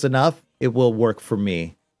close enough, it will work for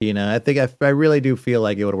me. You know, I think I really do feel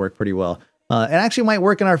like it would work pretty well. It actually might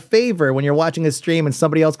work in our favor when you're watching a stream and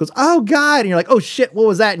somebody else goes, "Oh God," and you're like, "Oh shit, what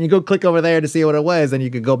was that?" And you go click over there to see what it was, and you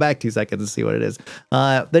could go back 2 seconds and see what it is.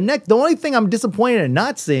 The only thing I'm disappointed in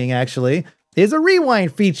not seeing actually is a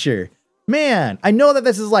rewind feature. Man, I know that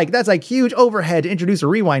that's like huge overhead to introduce a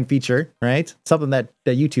rewind feature, right? Something that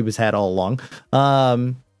YouTube has had all along.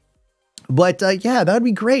 But yeah, that would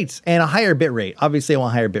be great. And a higher bit rate. Obviously I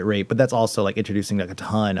want higher bit rate, but that's also like introducing like a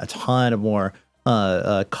ton of more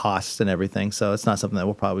costs and everything. So it's not something that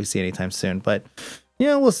we'll probably see anytime soon, but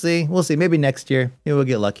yeah, we'll see. Maybe next year. Maybe we'll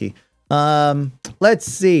get lucky. Let's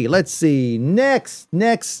see. Next.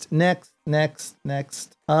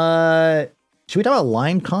 Should we talk about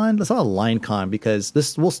LineCon? Let's talk about LineCon, because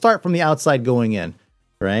we'll start from the outside going in,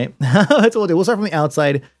 right? That's what we'll do. We'll start from the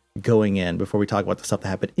outside going in before we talk about the stuff that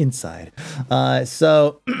happened inside.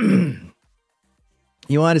 So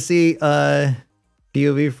you want to see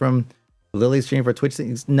POV from Lily's stream for Twitch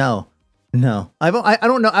things? No. I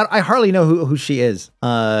don't know. I hardly know who she is.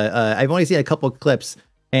 I've only seen a couple of clips,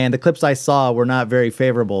 and the clips I saw were not very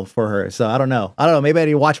favorable for her. So I don't know. Maybe I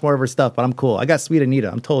need to watch more of her stuff, but I'm cool. I got Sweet Anita.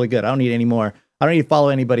 I'm totally good. I don't need any more. I don't need to follow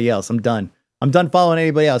anybody else. I'm done following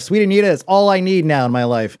anybody else. Sweet Anita is all I need now in my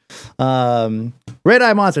life. Red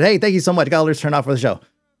Eye Monster. Hey, thank you so much. Got alerts turned off for the show.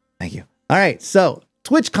 Thank you. All right. So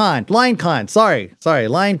Twitchcon, LineCon. Sorry,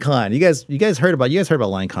 LineCon. You guys heard about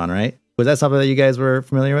LineCon, right? Was that something that you guys were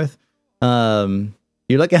familiar with?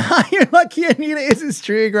 You're lucky Anita isn't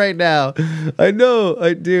streaming right now. I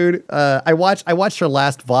know, dude. I watched her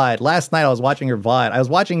last VOD. Last night I was watching her VOD. I was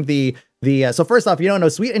watching so first off, you don't know,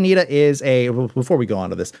 Sweet Anita is before we go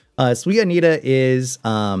on to this, Sweet Anita is,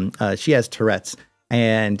 she has Tourette's,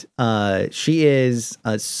 and she is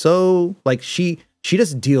so, like, she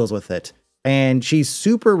just deals with it, and she's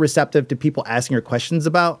super receptive to people asking her questions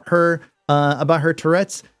about her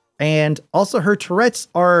Tourette's, and also her Tourette's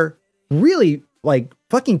are really like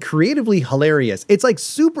fucking creatively hilarious. It's like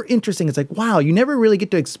super interesting. It's like, wow, you never really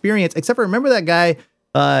get to experience, except for, remember that guy?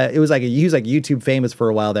 He was like YouTube famous for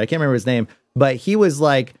a while there. I can't remember his name, but he was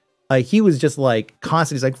just like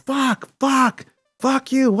constantly like,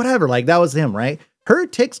 fuck you, whatever. Like that was him, right? Her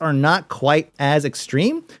tics are not quite as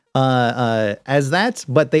extreme as that,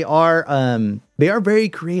 but they are very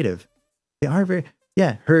creative. They are very,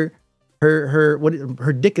 yeah.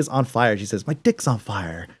 her dick is on fire. She says, my dick's on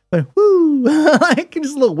fire. But, woo, like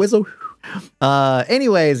just a little whistle.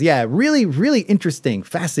 Anyways, yeah, really, really interesting,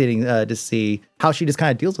 fascinating to see how she just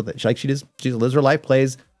kind of deals with it. She lives her life,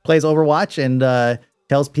 plays Overwatch, and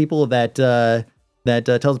tells people that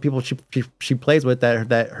tells people she plays with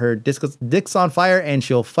that her dick's on fire and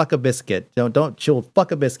she'll fuck a biscuit. She'll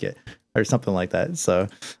fuck a biscuit or something like that. So,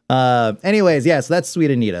 anyways, yeah, so that's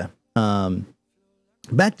Sweet Anita.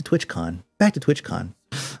 Back to TwitchCon.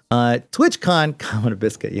 TwitchCon, comment a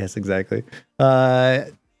biscuit. Yes, exactly.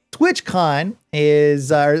 TwitchCon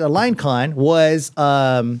is LineCon was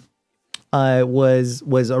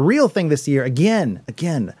a real thing this year again.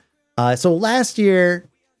 So last year,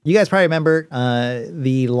 you guys probably remember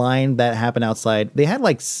the line that happened outside. They had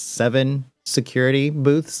like 7 security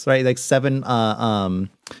booths, right? Like 7 metal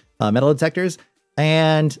detectors,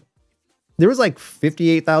 and there was like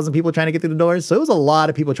 58,000 people trying to get through the doors. So it was a lot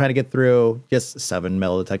of people trying to get through just 7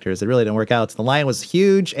 metal detectors. It really didn't work out. So the line was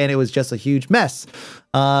huge and it was just a huge mess.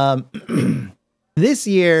 This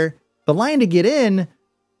year, the line to get in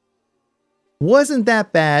wasn't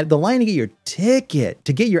that bad. The line to get your ticket,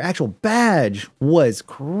 to get your actual badge, was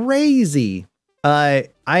crazy. I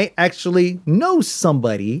actually know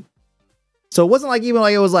somebody. So it wasn't like even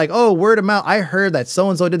like it was like, oh, word of mouth. I heard that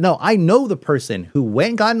so-and-so did. No, I know the person who went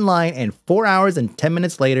and got in line and 4 hours and 10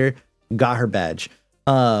 minutes later got her badge.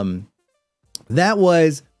 That's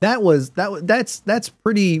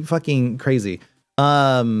pretty fucking crazy.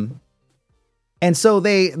 And so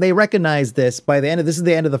they recognize this by the end of, this is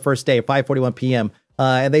the end of the first day, 5:41 p.m.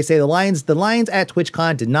 And they say the lines at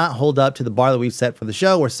TwitchCon did not hold up to the bar that we've set for the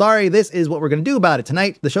show. We're sorry. This is what we're going to do about it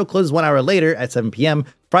tonight. The show closes 1 hour later at 7 p.m.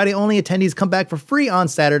 Friday only attendees come back for free on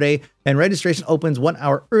Saturday, and registration opens 1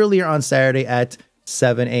 hour earlier on Saturday at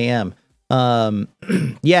 7 a.m.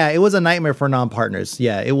 Yeah, it was a nightmare for non-partners.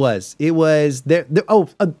 Yeah, it was. There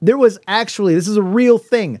was actually, this is a real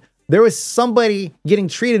thing. There was somebody getting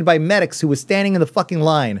treated by medics who was standing in the fucking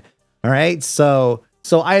line. All right. So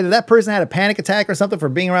either that person had a panic attack or something for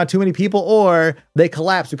being around too many people, or they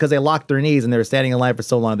collapsed because they locked their knees and they were standing in line for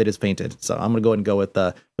so long they just fainted. So I'm going to go ahead and go with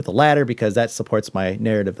the latter because that supports my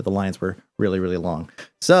narrative that the lines were really, really long.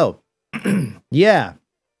 So yeah,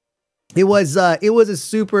 it was a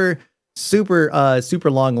super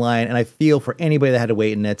long line, and I feel for anybody that had to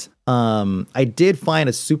wait in it. I did find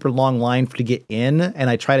a super long line to get in, and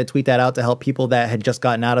I tried to tweet that out to help people that had just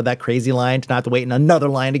gotten out of that crazy line to not have to wait in another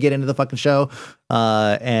line to get into the fucking show.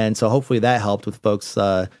 And so hopefully that helped with folks.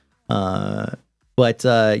 Yeah,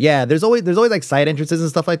 there's always like side entrances and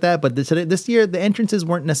stuff like that. But this year the entrances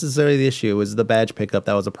weren't necessarily the issue. It was the badge pickup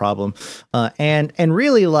that was a problem. And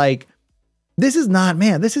really, like, this is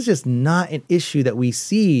just not an issue that we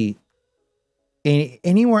see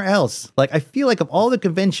anywhere else. Like, I feel like of all the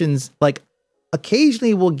conventions, like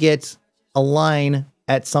occasionally we'll get a line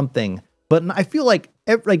at something, but I feel like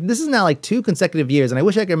this is now like 2 consecutive years, and I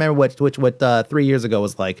wish I could remember what 3 years ago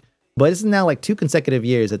was like, but this is now like 2 consecutive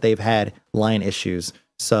years that they've had line issues.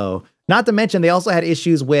 So not to mention they also had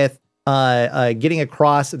issues with getting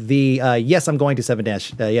across the yes, I'm going to 7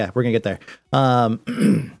 dash. Yeah, we're gonna get there. Not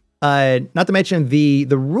to mention the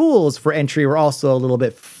rules for entry were also a little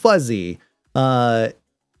bit fuzzy.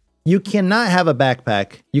 You cannot have a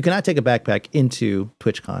backpack. You cannot take a backpack into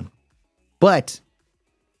TwitchCon. But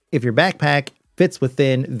if your backpack fits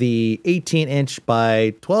within the 18-inch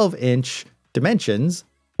by 12-inch dimensions,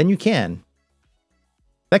 then you can.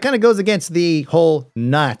 That kind of goes against the whole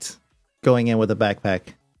not going in with a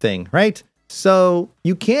backpack thing, right? So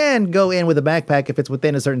you can go in with a backpack if it's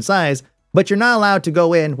within a certain size, but you're not allowed to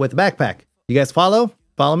go in with a backpack. You guys follow?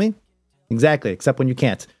 Follow me? Exactly, except when you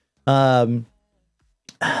can't.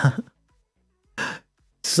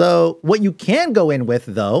 So what you can go in with,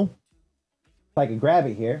 though, if I can grab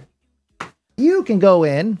it here, you can go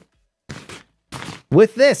in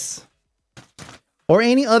with this or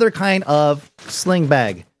any other kind of sling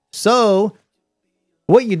bag. So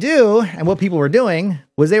what you do, and what people were doing,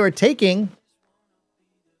 was they were taking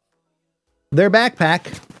their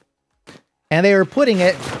backpack and they were putting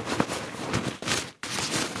it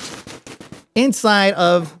inside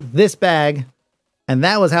of this bag, and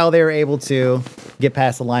that was how they were able to get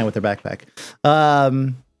past the line with their backpack.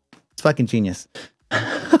 It's fucking genius.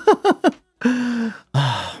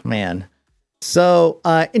 Oh, man. So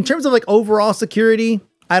in terms of like overall security,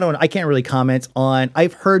 I can't really comment on.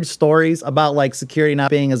 I've heard stories about like security not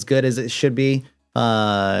being as good as it should be,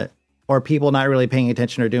 or people not really paying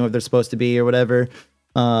attention or doing what they're supposed to be or whatever.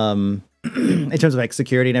 In terms of like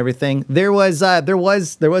security and everything, there was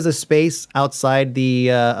a space outside the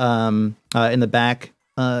in the back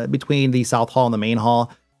between the South Hall and the main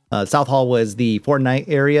hall South Hall was the Fortnite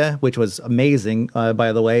area, which was amazing.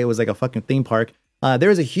 By the way, it was like a fucking theme park. There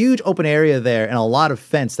was a huge open area there and a lot of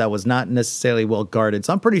fence that was not necessarily well guarded.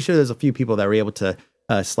 So I'm pretty sure there's a few people that were able to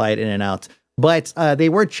slide in and out. But they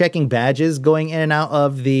were checking badges going in and out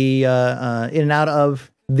of the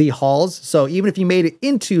halls. So even if you made it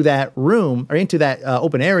into that room or into that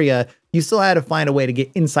open area, you still had to find a way to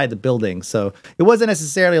get inside the building. So it wasn't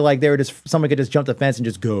necessarily like they were just someone could just jump the fence and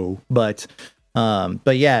just go. But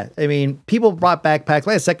yeah, I mean, people brought backpacks.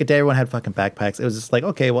 By the second day, everyone had fucking backpacks. It was just like,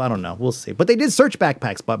 okay, well, I don't know, we'll see. But they did search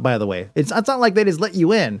backpacks. By the way, it's not like they just let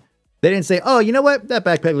you in. They didn't say, oh, you know what, that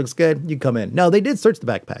backpack looks good, you come in. No, they did search the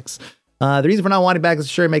backpacks. The reason for not wanting bags,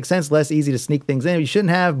 sure, makes sense. Less easy to sneak things in. You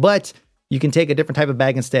shouldn't have, but you can take a different type of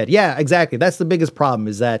bag instead. Yeah, exactly. That's the biggest problem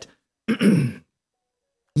is that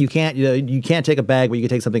you can't take a bag, but you can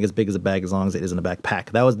take something as big as a bag as long as it isn't a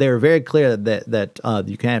backpack. They were very clear that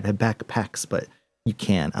you can't have backpacks, but you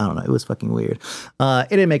can. I don't know. It was fucking weird. It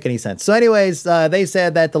didn't make any sense. So anyways, they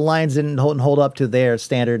said that the lines didn't hold up to their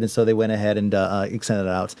standard, and so they went ahead and extended it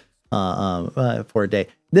out for a day.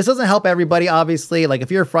 This doesn't help everybody, obviously. Like if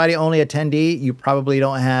you're a Friday only attendee, you probably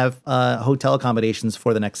don't have hotel accommodations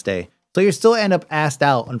for the next day. So you still end up asked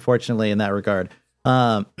out, unfortunately, in that regard.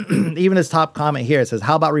 Even this top comment here, it says,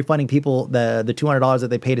 how about refunding people the $200 that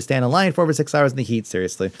they pay to stand in line for over 6 hours in the heat?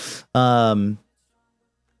 Seriously.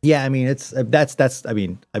 Yeah, I mean, I mean,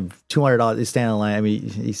 $200 to stand in line. I mean,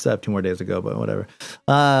 you still have 2 more days to go, but whatever.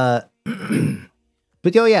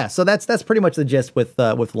 But yeah, so that's pretty much the gist with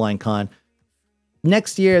LineCon.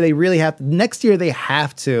 Next year, they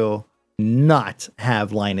have to not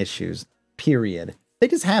have line issues, period. They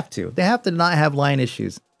just have to. They have to not have line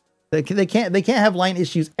issues. They can't have line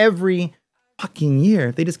issues every fucking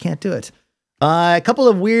year. They just can't do it. A couple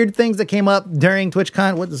of weird things that came up during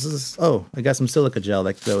TwitchCon. What is this? Oh, I got some silica gel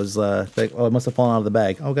that was oh, it must have fallen out of the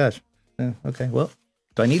bag. Oh gosh. Okay, well,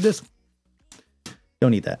 do I need this?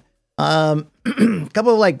 Don't need that. A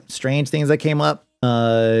couple of like strange things that came up.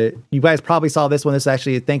 You guys probably saw this one. This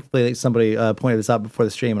actually, thankfully, somebody pointed this out before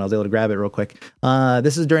the stream, and I was able to grab it real quick.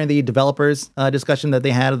 This is during the developers discussion that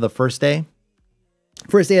they had of the first day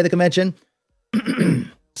of the convention.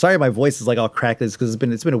 Sorry, my voice is like all cracked because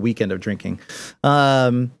it's been a weekend of drinking.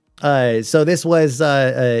 So this was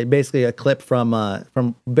basically a clip from I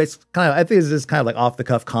think this is kind of like off the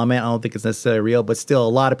cuff comment. I don't think it's necessarily real, but still a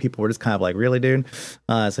lot of people were just kind of like, really, dude?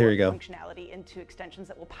 So here you go. Functionality into extensions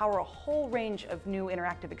that will power a whole range of new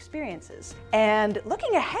interactive experiences. And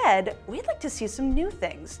looking ahead, we'd like to see some new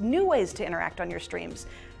things, new ways to interact on your streams.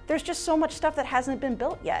 There's just so much stuff that hasn't been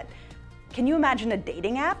built yet. Can you imagine a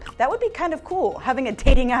dating app? That would be kind of cool, having a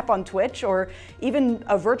dating app on Twitch, or even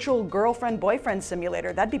a virtual girlfriend-boyfriend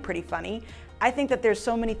simulator. That'd be pretty funny. I think that there's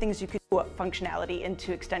so many things you could do functionality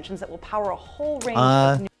into extensions that will power a whole range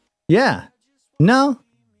of new... Yeah. No,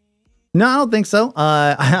 I don't think so.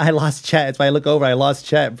 I lost chat. If I look over, I lost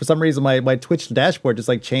chat. For some reason, my Twitch dashboard just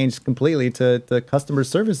like changed completely to the customer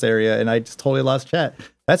service area, and I just totally lost chat.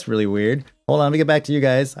 That's really weird. Hold on, let me get back to you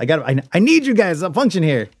guys. I need you guys to function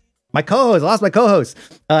here. My co-host, I lost my co-host.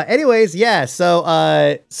 Anyways, yeah, so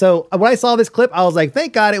when I saw this clip, I was like,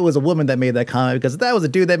 thank God it was a woman that made that comment, because if that was a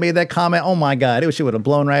dude that made that comment, oh my God, she would have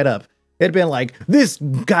blown right up. It'd been like, this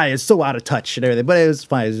guy is so out of touch and everything, but it was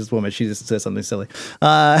fine. It's just a woman. She just said something silly.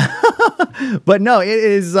 But no,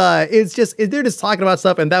 it's just, they're just talking about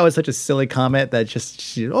stuff, and that was such a silly comment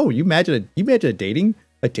that you imagine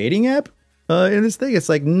a dating app? In this thing, it's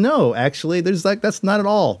like, no, actually, that's not at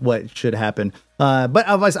all what should happen. But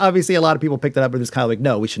obviously, a lot of people picked it up and just kind of like,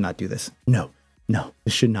 no, we should not do this. No,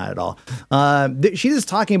 this should not at all. She's just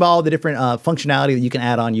talking about all the different functionality that you can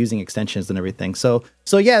add on using extensions and everything. So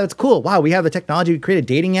yeah, that's cool. Wow, we have the technology to create a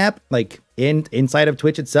dating app like inside of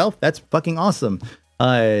Twitch itself. That's fucking awesome.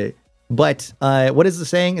 But what is the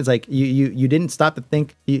saying? It's like you didn't stop to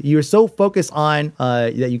think. You were so focused on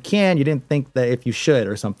that you didn't think that if you should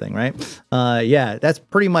or something, right? Yeah, that's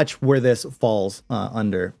pretty much where this falls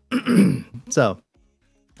under. So,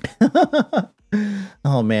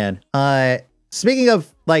 oh man. Speaking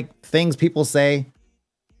of like things people say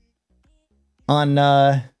on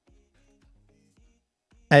at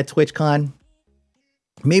TwitchCon,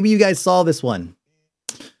 maybe you guys saw this one.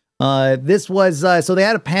 This was, so they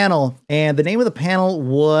had a panel, and the name of the panel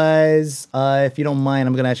was, if you don't mind,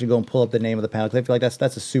 I'm going to actually go and pull up the name of the panel, because I feel like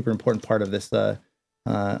that's a super important part of this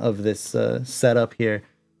setup here.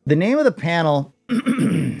 The name of the panel,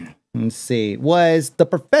 let's see, was The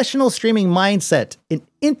Professional Streaming Mindset, an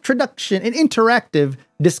interactive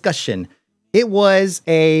discussion. It was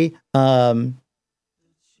a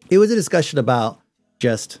discussion about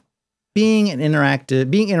just being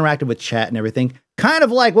interactive with chat and everything, kind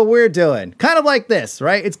of like what we're doing, kind of like this,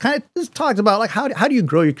 right? It's kind of just talks about like how do you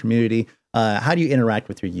grow your community, how do you interact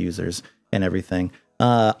with your users and everything.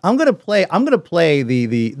 I'm gonna play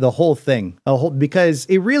the whole thing, because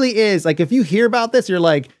it really is like, if you hear about this, you're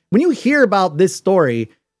like, when you hear about this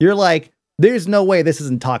story, you're like, there's no way this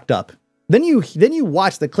isn't talked up. Then you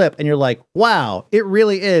watch the clip and you're like, wow, it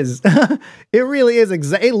really is. It really is.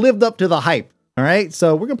 It lived up to the hype. All right,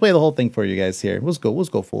 so we're gonna play the whole thing for you guys here. Let's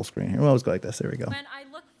go full screen here. We'll just go like this. There we go. When I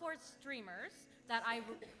look for streamers that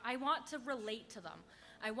I want to relate to them.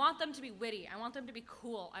 I want them to be witty. I want them to be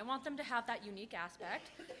cool. I want them to have that unique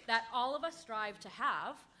aspect that all of us strive to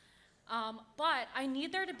have. But I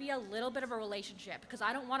need there to be a little bit of a relationship because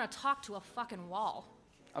I don't want to talk to a fucking wall.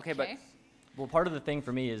 Okay, but well, part of the thing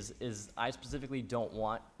for me is I specifically don't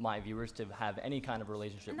want my viewers to have any kind of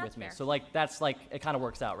relationship with me. So like that's like it kind of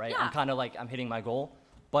works out, right? Yeah. I'm kind of like I'm hitting my goal,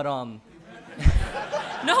 but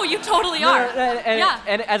No, you totally are.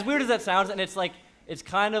 And as weird as that sounds, and it's like it's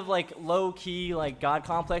kind of like low key like God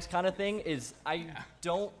complex kind of thing. Is I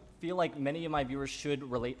don't feel like many of my viewers should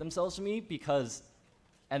relate themselves to me because,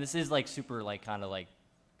 and this is like super like kind of like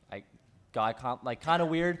God kind of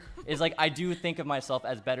weird. Is like I do think of myself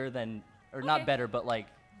as better than. Or not better, but like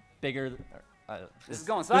bigger. This is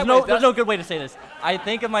going sideways. There's no good way to say this. I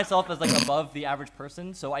think of myself as like above the average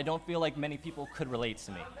person, so I don't feel like many people could relate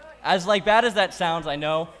to me. As like bad as that sounds, I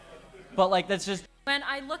know, but like that's just. When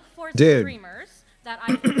I look for streamers that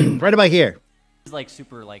I right about here. It's like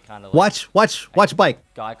super like kind of. Like, watch bike.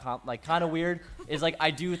 God like kind of weird. Is like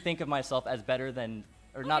I do think of myself as better than,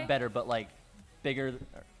 or not better, but like bigger.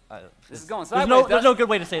 This is going sideways. There's no good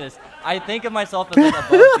way to say this. I think of myself as like above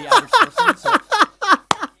the average person. So.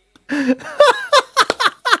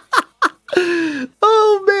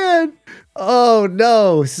 Oh man. Oh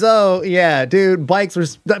no. So yeah, dude, Bike's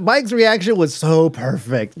reaction was so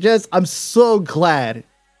perfect. I'm so glad.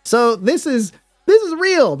 So this is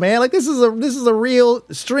real, man. Like this is a real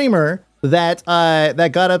streamer that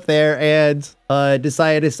got up there and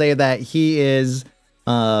decided to say that he is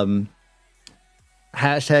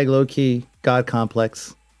hashtag low-key God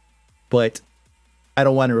complex, but I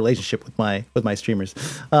don't want a relationship with my streamers,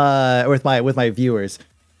 with my viewers.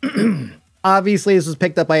 Obviously, this was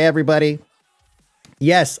picked up by everybody.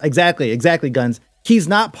 Yes, exactly, Guns. He's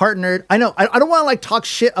not partnered. I know. I don't want to like talk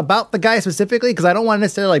shit about the guy specifically because I don't want to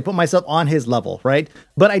necessarily like put myself on his level, right?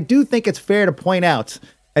 But I do think it's fair to point out.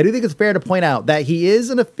 That he is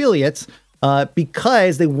an affiliate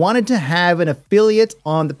because they wanted to have an affiliate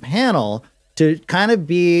on the panel to kind of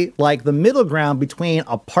be like the middle ground between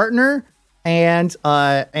a partner and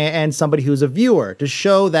somebody who's a viewer, to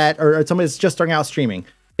show that, or somebody that's just starting out streaming.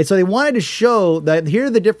 And so they wanted to show that here are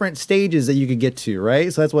the different stages that you could get to,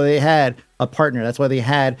 right? So that's why they had a partner. That's why they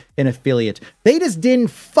had an affiliate. They just didn't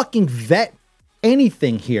fucking vet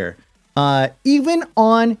anything here. Even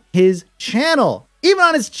on his channel,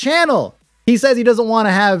 he says he doesn't want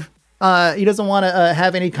to have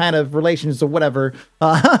have any kind of relations or whatever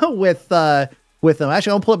with them.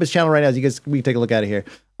 Actually, I'll pull up his channel right now. So we can take a look at it here.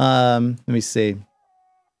 Let me see.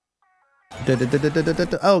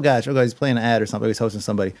 Oh gosh, he's playing an ad or something. He's hosting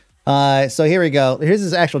somebody. So here we go. Here's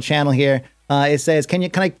his actual channel here. It says, can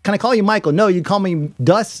I call you Michael? No, you call me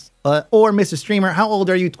Dust or Mr. Streamer. How old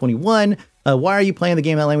are you? 21. Why are you playing the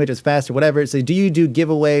game that language as fast or whatever? So do you do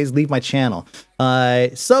giveaways? Leave my channel.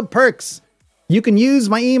 Sub perks. You can use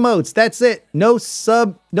my emotes. That's it. No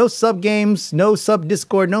sub games, no sub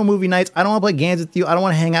Discord, no movie nights. I don't want to play games with you. I don't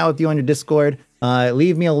want to hang out with you on your Discord.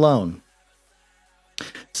 Leave me alone.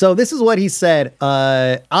 So this is what he said.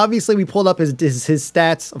 Obviously, we pulled up his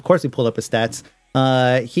stats. Of course, we pulled up his stats.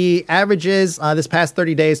 He averages this past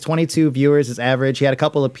 30 days, 22 viewers is average. He had a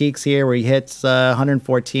couple of peaks here where he hits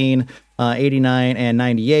 114, 89, and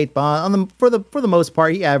 98. But for the most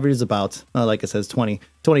part, he averages about, like it says,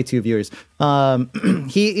 22 viewers.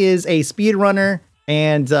 He is a speedrunner,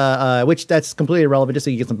 and which that's completely irrelevant, just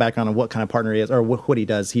so you get some background on what kind of partner he is or what he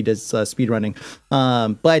does. He does speedrunning.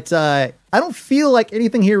 But I don't feel like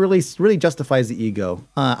anything here really justifies the ego.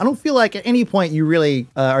 I don't feel like at any point you really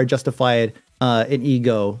are justified in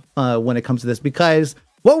ego when it comes to this, because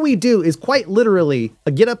what we do is quite literally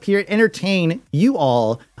get up here, entertain you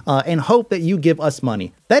all, and hope that you give us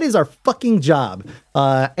money. That is our fucking job.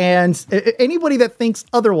 And anybody that thinks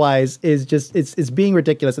otherwise is just it's being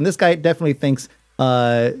ridiculous. And this guy definitely thinks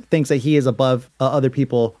that he is above other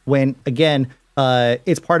people, when again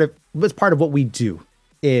it's part of what we do.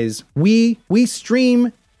 Is we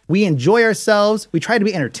stream, we enjoy ourselves, we try to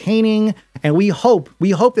be entertaining, and we hope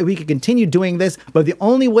that we can continue doing this. But the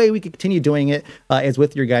only way we can continue doing it is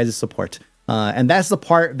with your guys' support. And that's the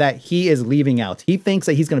part that he is leaving out. He thinks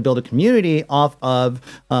that he's going to build a community off of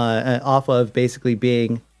basically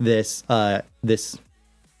being this this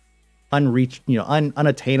unreached,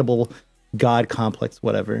 unattainable God complex,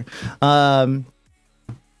 whatever.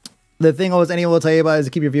 The thing always anyone will tell you about is to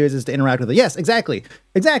keep your viewers is to interact with it. Yes, exactly.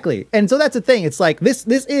 And so that's the thing. It's like this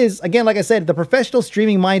is, again, like I said, the professional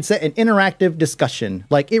streaming mindset and interactive discussion.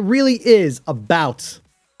 Like, it really is about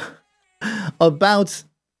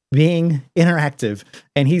being interactive.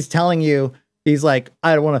 And he's telling you, he's like,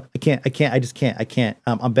 I don't want to, I just can't.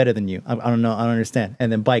 I'm better than you. I don't know. I don't understand.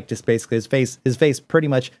 And then Bike just basically, his face pretty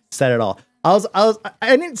much said it all.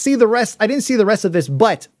 I didn't see the rest. I didn't see the rest of this,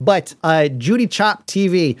 but Judy Chop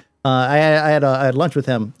TV, I had lunch with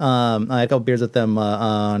him. I had a couple beers with him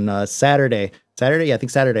on Saturday. Yeah, I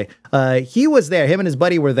think Saturday. He was there. Him and his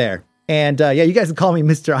buddy were there. And yeah, you guys can call me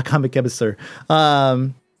Mr. Akame Kebisur.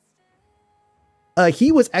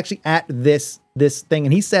 He was actually at this thing,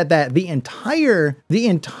 and he said that the entire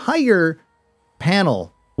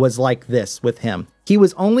panel was like this with him. He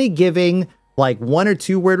was only giving like 1 or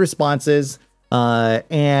 2 word responses,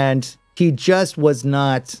 and he just was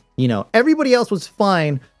not. Everybody else was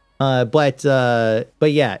fine. But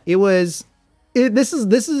yeah, this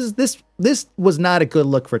was not a good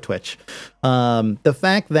look for Twitch. The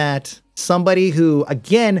fact that somebody who,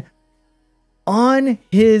 again, on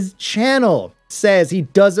his channel says he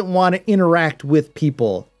doesn't want to interact with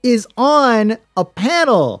people is on a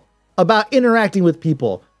panel about interacting with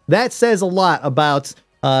people. That says a lot about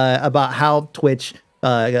how Twitch,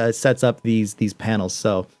 sets up these panels.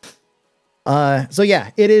 So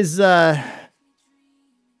yeah, it is,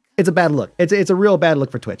 it's a bad look. It's a real bad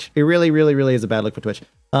look for Twitch. It really is a bad look for Twitch.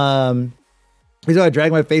 He's gonna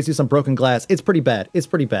drag my face through some broken glass. It's pretty bad.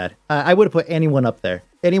 I would have put anyone up there.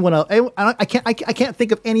 Anyone else? I can't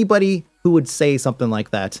think of anybody who would say something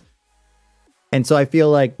like that. And so I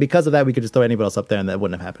feel like because of that, we could just throw anybody else up there and that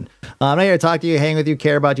wouldn't have happened. I'm not here to talk to you, hang with you,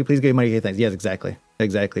 care about you. Please give me money. Thanks. Yes, exactly.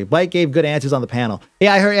 Bike gave good answers on the panel.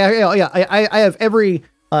 Yeah, I heard. Yeah, I have every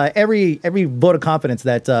vote of confidence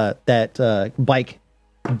that Bike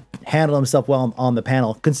handled himself well on the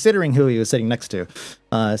panel, considering who he was sitting next to.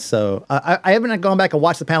 So I haven't gone back and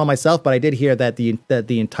watched the panel myself, but I did hear that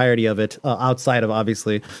the entirety of it, outside of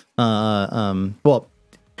obviously, well,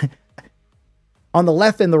 on the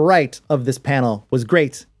left and the right of this panel was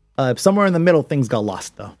great. Somewhere in the middle, things got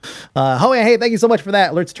lost though. Hey, thank you so much for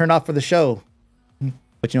that. Alerts turned off for the show.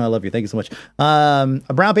 But I love you. Thank you so much.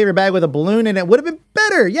 A brown paper bag with a balloon in it would have been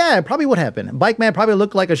better. Yeah, it probably would happen. Bike Man probably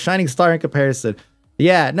looked like a shining star in comparison.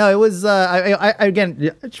 Yeah, no, it was. I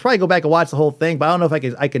again, I should probably go back and watch the whole thing, but I don't know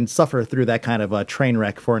if I can suffer through that kind of a train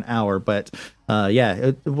wreck for an hour. But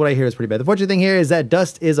yeah, what I hear is pretty bad. The fortunate thing here is that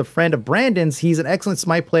Dust is a friend of Brandon's. He's an excellent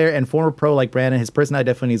Smite player and former pro like Brandon. His personality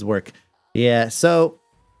definitely needs work. Yeah, so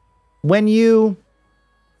when you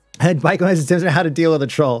had Bike Man tips on how to deal with a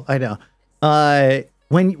troll, I know.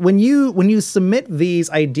 When you submit these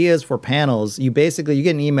ideas for panels, you get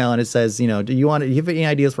an email and it says, do you have any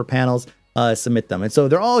ideas for panels? Submit them. And so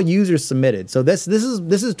they're all user submitted. So this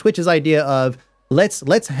is Twitch's idea of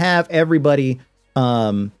let's have everybody,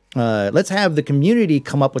 let's have the community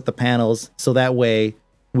come up with the panels, so that way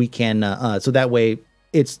we can,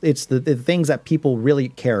 it's the things that people really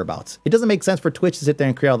care about. It doesn't make sense for Twitch to sit there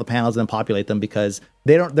and create all the panels and then populate them, because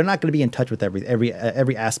they're not going to be in touch with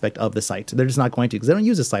every aspect of the site. They're just not going to, because they don't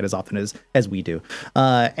use the site as often as we do.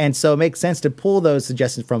 And so it makes sense to pull those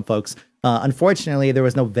suggestions from folks. Unfortunately, there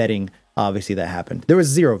was no vetting. Obviously, that happened. There was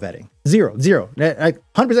zero vetting, zero,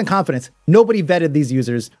 100% confidence. Nobody vetted these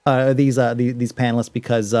users, these panelists,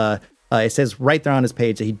 because it says right there on his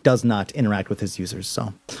page that he does not interact with his users.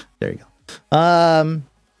 So there you go. I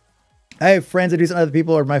have friends that do some other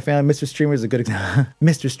people or my family. Mr. Streamer is a good example.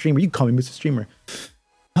 Mr. Streamer, you can call me Mr. Streamer.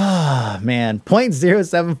 Ah, man,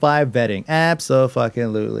 0.075 vetting,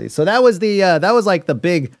 absolutely. So that was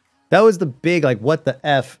the big like what the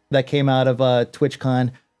F that came out of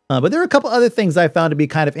TwitchCon. But there are a couple other things I found to be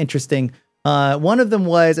kind of interesting. One of them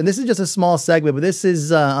was, and this is just a small segment, but this is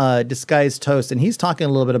Disguised Toast, and he's talking a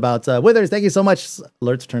little bit about Withers. Thank you so much.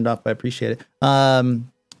 Alerts turned off, but I appreciate it.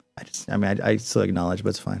 I still acknowledge, but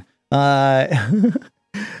it's fine. I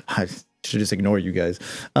should just ignore you guys.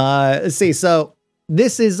 Let's see. So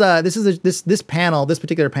this panel, this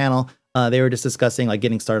particular panel, they were just discussing like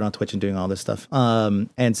getting started on Twitch and doing all this stuff.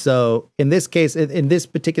 And so in this case, in this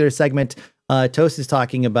particular segment, Toast is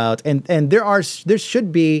talking about, and there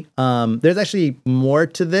should be, there's actually more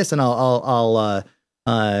to this, and I'll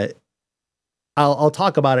I'll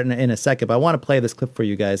talk about it in a second, but I want to play this clip for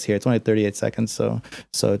you guys here. It's only 38 seconds, so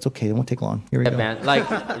it's okay. It won't take long. Here we go. Man, like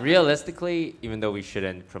realistically, even though we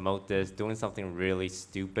shouldn't promote this, doing something really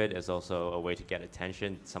stupid is also a way to get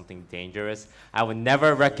attention, something dangerous. I would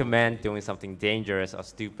never recommend doing something dangerous or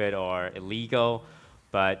stupid or illegal,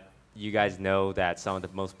 but you guys know that some of the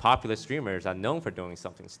most popular streamers are known for doing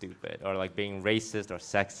something stupid or like being racist or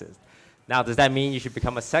sexist. Now, does that mean you should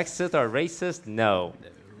become a sexist or a racist? No.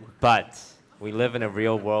 But we live in a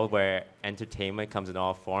real world where entertainment comes in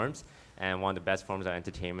all forms, and one of the best forms of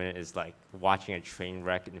entertainment is like watching a train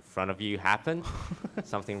wreck in front of you happen.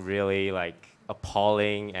 Something really like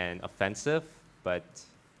appalling and offensive, but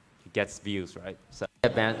it gets views, right? So,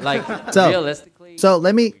 yeah, man, like realistically. So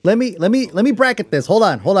let me bracket this. Hold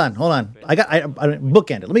on. I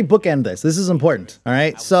bookend it. Let me bookend this. This is important. All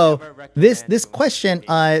right. So this question,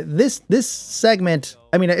 this segment,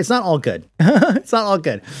 I mean, it's not all good. It's not all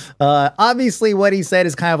good. Obviously what he said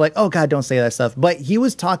is kind of like, oh God, don't say that stuff. But he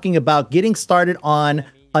was talking about getting started on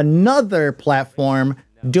another platform,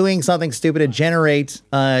 doing something stupid to generate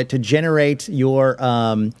your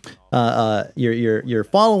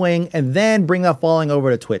following, and then bring that following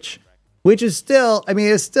over to Twitch, which is still, I mean,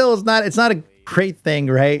 it's not a great thing,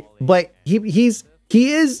 right? But he is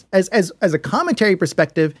as a commentary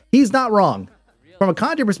perspective, he's not wrong. From a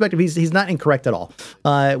content perspective, he's not incorrect at all.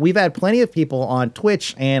 We've had plenty of people on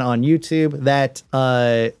Twitch and on YouTube that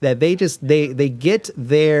they get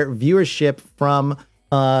their viewership from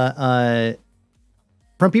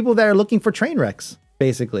people that are looking for train wrecks,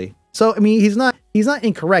 basically. So I mean, he's not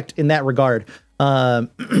incorrect in that regard.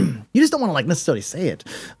 You just don't want to like necessarily say it.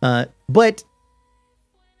 But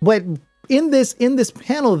in this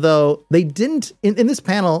panel though, they didn't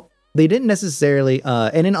necessarily,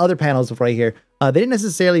 and in other panels right here, they didn't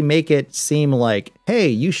necessarily make it seem like, hey,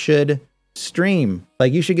 you should stream,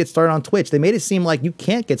 like you should get started on Twitch. They made it seem like you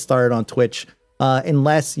can't get started on Twitch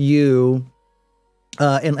unless you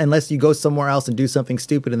go somewhere else and do something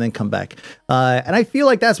stupid and then come back. And I feel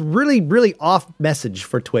like that's really, really off message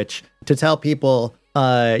for Twitch to tell people,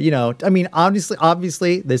 I mean,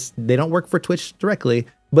 obviously they don't work for Twitch directly,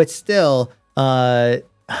 but still,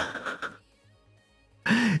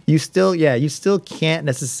 you still can't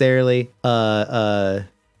necessarily tell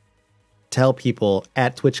people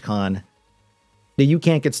at TwitchCon that you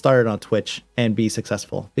can't get started on Twitch and be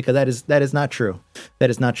successful, because that is not true. That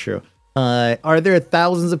is not true. Are there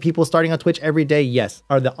thousands of people starting on Twitch every day? Yes.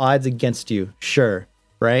 Are the odds against you? Sure.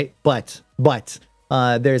 Right. But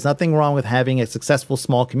there's nothing wrong with having a successful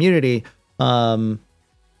small community,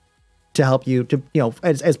 to help you to,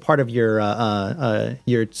 as part of your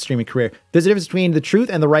streaming career. There's a difference between the truth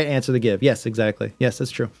and the right answer to give. Yes, exactly. Yes,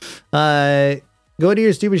 that's true. Go to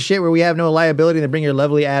your stupid shit where we have no liability and then bring your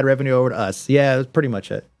lovely ad revenue over to us. Yeah, that's pretty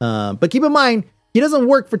much it. But keep in mind, he doesn't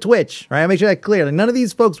work for Twitch, right? I make sure that clear. Like, none of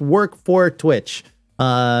these folks work for Twitch.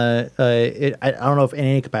 I don't know if in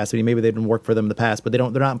any capacity, maybe they didn't work for them in the past, but they're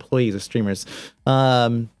not employees or streamers.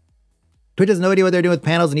 Twitch has no idea what they're doing with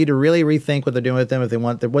panels and need to really rethink what they're doing with them if they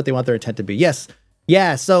want what they want their intent to be. Yes.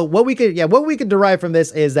 Yeah. So what we could derive from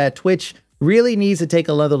this is that Twitch really needs to take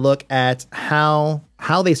another look at how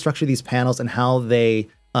they structure these panels and how they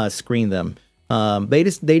screen them.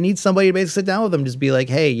 They need somebody to basically sit down with them, just be like,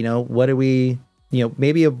 hey, what do we,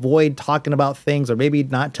 maybe avoid talking about things, or maybe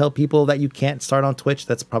not tell people that you can't start on Twitch.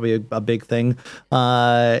 That's probably a big thing.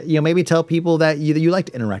 Maybe tell people that you like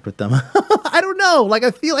to interact with them. I don't know. Like,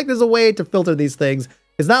 I feel like there's a way to filter these things.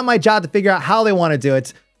 It's not my job to figure out how they want to do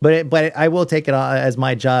it, but I will take it as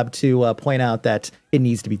my job to point out that it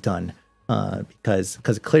needs to be done, because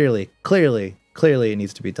clearly it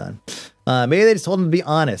needs to be done. Maybe they just told them to be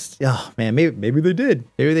honest. Oh man, maybe they did.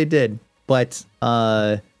 Maybe they did. But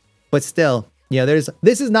still,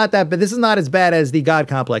 this is not as bad as the God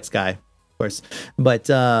complex guy, of course. But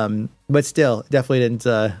still, definitely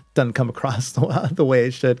doesn't come across the way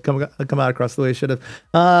it should come out across the way it should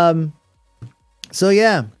have. So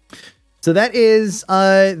yeah. So that is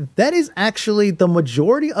actually the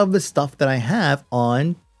majority of the stuff that I have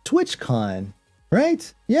on TwitchCon,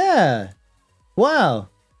 right? Yeah. Wow.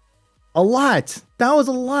 A lot. That was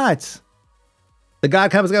a lot. The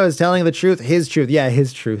God complex guy was telling the truth, his truth. Yeah,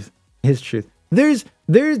 his truth. There's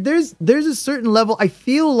a certain level. I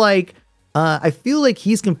feel like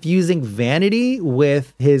he's confusing vanity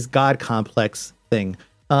with his God complex thing.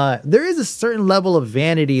 There is a certain level of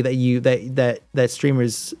vanity that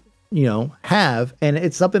streamers, have, and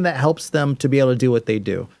it's something that helps them to be able to do what they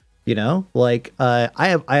do. Like I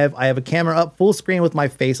have a camera up full screen with my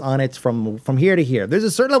face on it from here to here. There's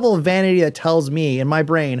a certain level of vanity that tells me in my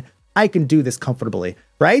brain, I can do this comfortably,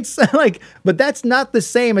 right? So, like, but that's not the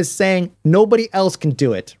same as saying nobody else can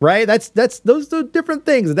do it, right? Those are different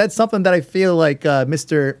things. That's something that I feel like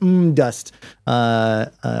Mr. Dust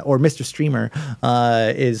or Mr. Streamer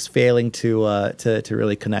is failing to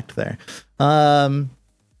really connect there.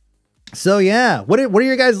 So yeah, what are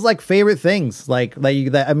your guys' like favorite things? Like I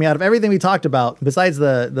mean, out of everything we talked about, besides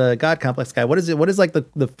the God Complex guy, what is like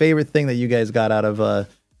the favorite thing that you guys got out of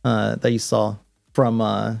that you saw from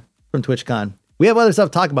TwitchCon? We have other stuff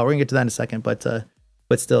to talk about. We're gonna get to that in a second, but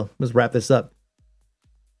still, let's wrap this up.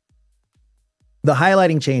 The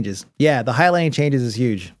highlighting changes. Yeah, the highlighting changes is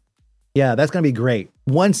huge. Yeah, that's gonna be great.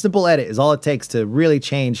 One simple edit is all it takes to really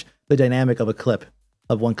change the dynamic of a clip,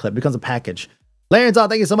 of one clip. It becomes a package. Larry's on,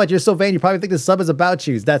 thank you so much. You're so vain. You probably think the sub is about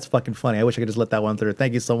you. That's fucking funny. I wish I could just let that one through.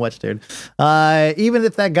 Thank you so much, dude. Even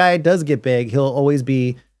if that guy does get big, he'll always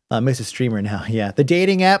be Mr. Streamer now. Yeah, the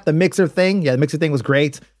dating app, the Mixer thing. Yeah, the Mixer thing was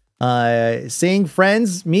great. Seeing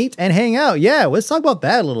friends meet and hang out. Yeah, let's talk about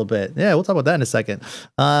that a little bit. Yeah, we'll talk about that in a second.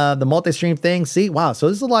 The multi-stream thing. See, wow. So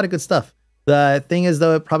this is a lot of good stuff. The thing is,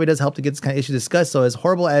 though, it probably does help to get this kind of issue discussed. So as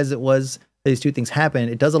horrible as it was, these two things happen,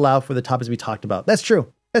 it does allow for the topics we talked about. That's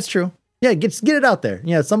true. That's true. Yeah, get it out there.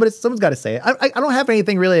 You know, someone's got to say it. I don't have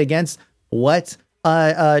anything really against what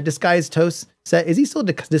Disguised Toast said. Is he still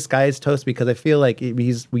Disguised Toast? Because I feel like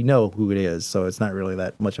we know who it is, so it's not really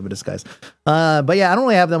that much of a disguise. But yeah, I don't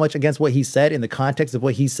really have that much against what he said in the context of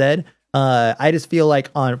what he said. I just feel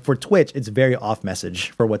like for Twitch, it's very off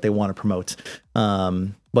message for what they want to promote.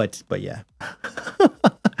 But yeah.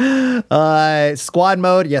 Squad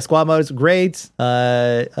mode. Yeah, squad mode is great.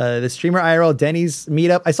 The streamer IRL Denny's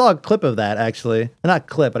meetup. I saw a clip of that actually. Not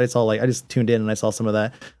clip, but I just tuned in and I saw some of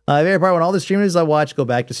that. Very part when all the streamers I watch go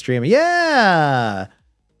back to streaming. Yeah.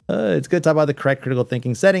 It's good to talk about the correct critical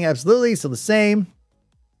thinking setting. Absolutely. Still the same.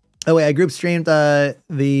 Oh wait, I group streamed a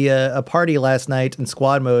party last night in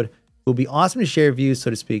squad mode. It would be awesome to share views, so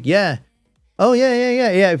to speak. Yeah. Oh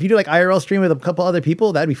yeah. If you do like IRL stream with a couple other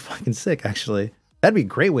people, that'd be fucking sick actually. That'd be a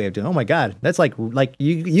great way of doing it. Oh my God. That's like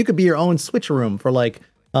you could be your own switch room for like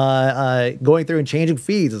going through and changing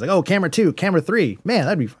feeds. It's like, oh, camera 2, camera 3. Man,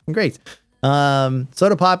 that'd be fucking great.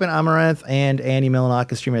 Soda Poppin', Amaranth, and Annie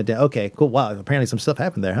Milanaka streaming at day. Okay, cool. Wow, apparently some stuff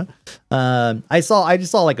happened there, huh? I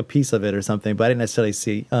just saw like a piece of it or something, but I didn't necessarily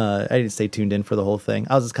see I didn't stay tuned in for the whole thing.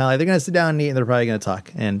 I was just kinda like, they're gonna sit down and eat and they're probably gonna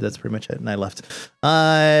talk, and that's pretty much it. And I left.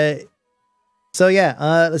 So yeah,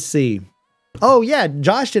 let's see. Oh yeah,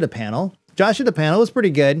 Josh did a panel. It was pretty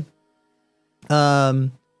good. I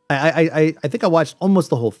think I watched almost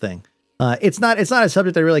the whole thing. It's not a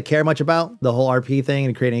subject I really care much about, the whole RP thing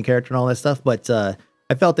and creating a character and all that stuff. But I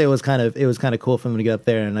felt it was kind of cool for them to get up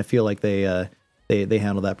there, and I feel like they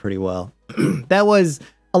handled that pretty well. That was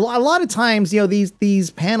a lot of times, you know, these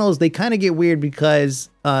panels, they kind of get weird because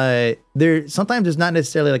sometimes there's not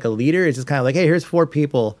necessarily like a leader. It's just kind of like, hey, here's 4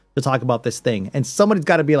 people to talk about this thing, and somebody's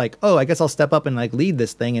got to be like, oh, I guess I'll step up and like lead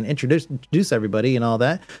this thing and introduce everybody and all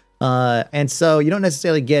that. And so you don't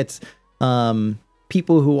necessarily get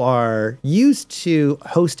people who are used to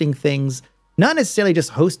hosting things, not necessarily just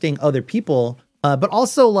hosting other people, but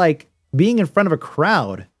also like being in front of a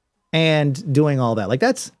crowd and doing all that. Like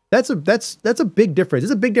that's a big difference.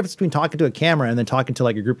 There's a big difference between talking to a camera and then talking to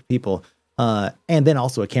like a group of people, and then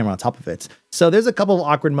also a camera on top of it. So there's a couple of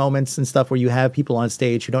awkward moments and stuff where you have people on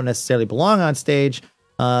stage who don't necessarily belong on stage.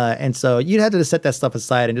 And so you'd have to just set that stuff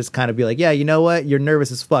aside and just kind of be like, yeah, you know what? You're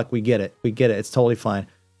nervous as fuck. We get it. It's totally fine.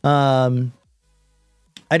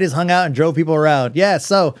 I just hung out and drove people around. Yeah.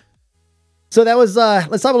 So that was,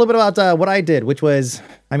 let's talk a little bit about what I did, which was,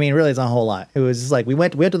 I mean, really it's not a whole lot. It was just like, we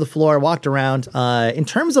went to the floor, walked around, in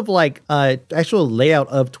terms of like, actual layout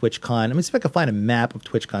of TwitchCon. Let me see if I can find a map of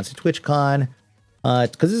TwitchCon. So TwitchCon,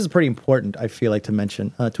 cause this is pretty important, I feel like to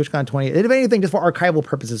mention, TwitchCon 20, if anything, just for archival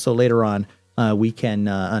purposes. So later on, we can,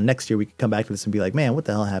 next year we can come back to this and be like, man, what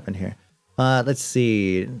the hell happened here? Let's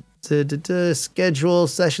see. Schedule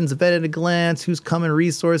sessions, event at a glance, who's coming,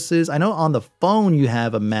 resources. I know on the phone you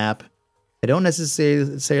have a map. I don't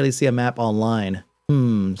necessarily see a map online.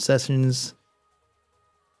 Sessions.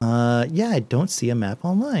 Yeah, I don't see a map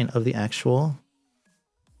online of the actual.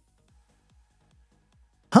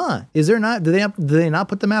 Huh? Is there not? Do they not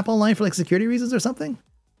put the map online for like security reasons or something?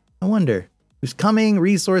 I wonder. Who's coming?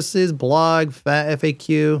 Resources, blog,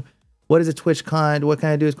 FAQ. What is a TwitchCon? What can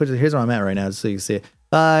I do? Here's where I'm at right now, so you can see it.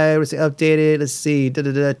 Let's see, updated. Let's see,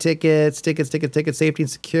 tickets, safety and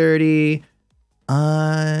security.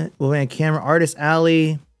 Well, man, camera, artist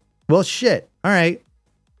alley. Well, shit. All right.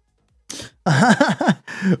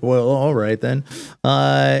 Well, all right then.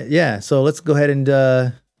 Yeah. So let's go ahead and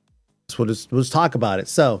we'll just talk about it.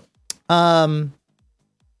 So,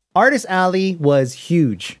 Artist Alley was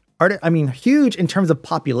huge. Huge in terms of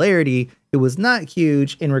popularity. It was not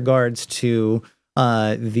huge in regards to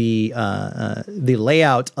the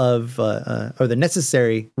layout of or the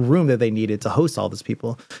necessary room that they needed to host all these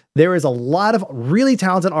people. There was a lot of really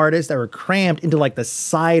talented artists that were crammed into like the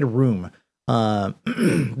side room.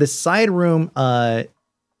 The side room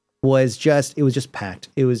was just packed.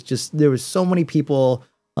 There was so many people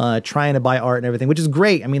trying to buy art and everything, which is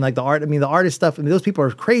great. I mean, like the artist stuff. I mean, those people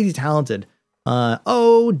are crazy talented.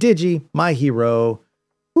 Oh, Digi, my hero.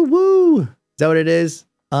 Woo woo. Is that what it is?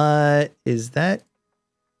 Is that?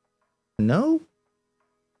 No.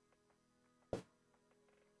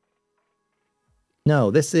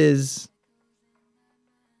 No, this is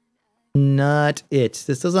not it.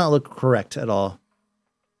 This does not look correct at all.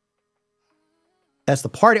 That's the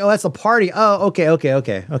party. Oh, that's the party. Oh, okay.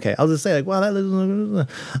 I'll just say like, wow,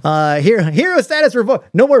 that hero status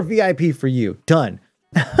revoked. No more VIP for you. Done.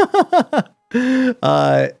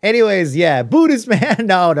 Anyways, yeah, Buddhist man.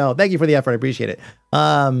 No. Thank you for the effort. I appreciate it.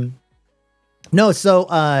 No, so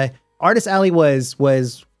Artist Alley was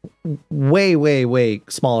way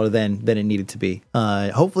smaller than it needed to be.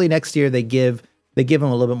 Hopefully next year they give them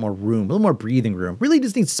a little bit more room, a little more breathing room. Really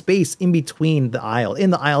just need space in between the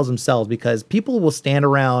aisles themselves, because people will stand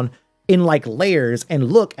around in like layers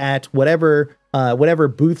and look at whatever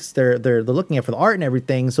booths they're looking at for the art and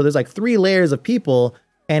everything. So there's like 3 layers of people,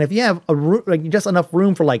 and if you have like just enough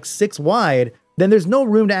room for like 6 wide, then there's no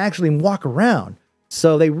room to actually walk around.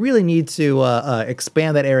 So they really need to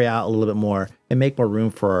expand that area out a little bit more and make more room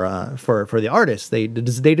for the artists. They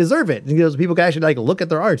deserve it. Those people can actually like look at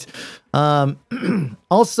their art.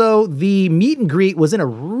 Also, the meet and greet was in a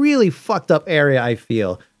really fucked up area, I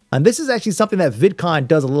feel. And this is actually something that VidCon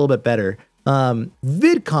does a little bit better.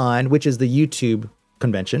 VidCon, which is the YouTube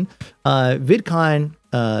convention, VidCon,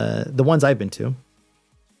 the ones I've been to,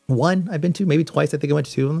 maybe twice. I think I went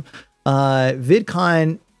to 2 of them.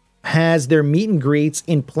 VidCon has their meet and greets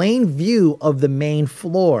in plain view of the main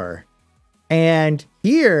floor. And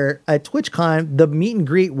here at TwitchCon, the meet and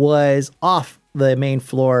greet was off the main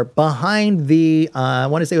floor behind the, I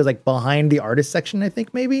want to say it was like behind the artist section, I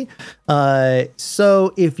think maybe.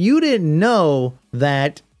 So if you didn't know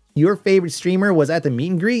that your favorite streamer was at the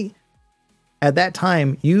meet and greet at that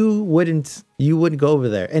time, you wouldn't go over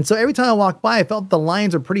there. And so every time I walked by, I felt the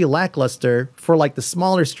lines were pretty lackluster for like the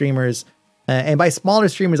smaller streamers. And by smaller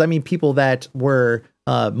streamers, I mean people that were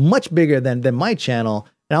much bigger than my channel.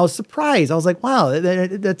 And I was surprised. I was like, wow,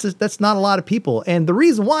 that's not a lot of people. And the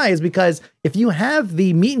reason why is because if you have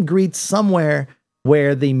the meet and greet somewhere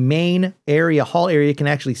where the main area, hall area, can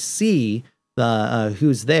actually see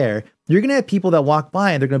who's there, you're going to have people that walk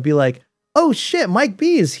by and they're going to be like, oh shit, Mike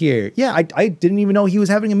B is here. Yeah, I didn't even know he was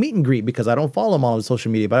having a meet and greet because I don't follow him on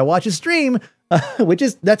social media, but I watch his stream.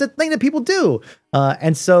 That's a thing that people do.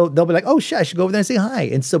 And so they'll be like, oh shit, I should go over there and say hi.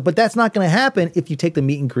 And so, but that's not going to happen if you take the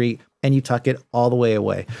meet and greet and you tuck it all the way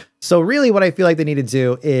away. So really what I feel like they need to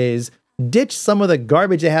do is ditch some of the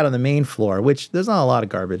garbage they had on the main floor, which there's not a lot of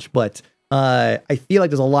garbage, but I feel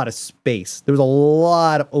like there's a lot of space. There was a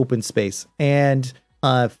lot of open space, and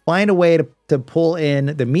find a way to pull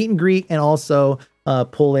in the meet and greet and also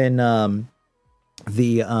pull in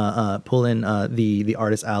the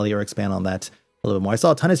artist alley, or expand on that a little bit more. I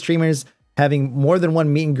saw a ton of streamers having more than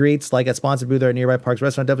one meet and greets, like at sponsored booth or at nearby Parks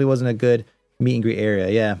Restaurant. Definitely wasn't a good meet and greet area.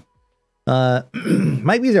 Yeah.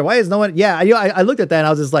 Mike Beezer, why is no one? Yeah, I looked at that and I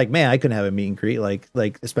was just like, man, I couldn't have a meet and greet, like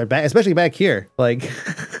especially back here, like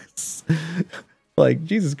like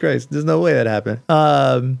Jesus Christ, there's no way that happened.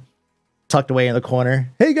 Tucked away in the corner.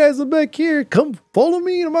 Hey guys, I'm back here. Come follow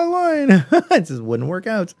me in my line. It just wouldn't work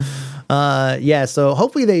out. Yeah, so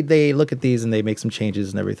hopefully they look at these and they make some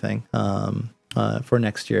changes and everything for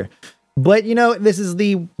next year. But you know, this is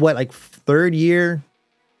the fourth year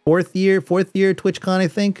TwitchCon, I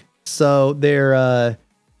think. So they're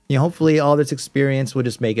hopefully all this experience will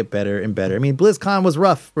just make it better and better. I mean, BlizzCon was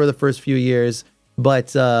rough for the first few years,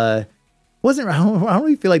 but I don't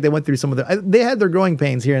really feel like they went through some of they had their growing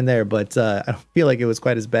pains here and there, but I don't feel like it was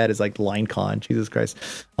quite as bad as like LineCon. Jesus Christ.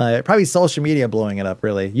 Probably social media blowing it up,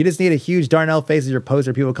 really. You just need a huge Darnell face as your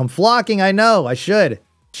poster. People come flocking. I know, I should.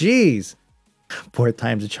 Jeez. 4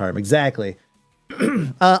 times the charm. Exactly.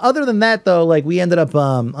 Other than that, though, like we ended up,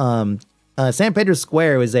 San Pedro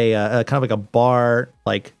Square was a kind of like a bar,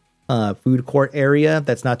 like food court area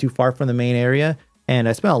that's not too far from the main area. And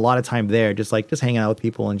I spent a lot of time there, just hanging out with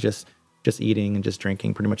people and just eating and just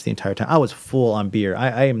drinking pretty much the entire time. I was full on beer.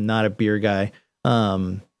 I am not a beer guy,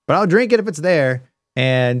 but I'll drink it if it's there.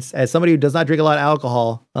 And as somebody who does not drink a lot of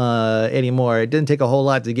alcohol anymore, it didn't take a whole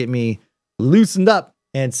lot to get me loosened up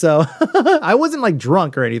And so I wasn't like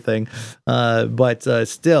drunk or anything, but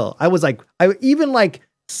still, I was like, I even like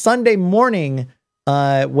Sunday morning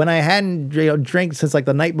when I hadn't drank since like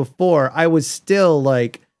the night before, I was still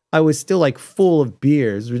like full of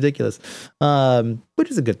beer. It's ridiculous,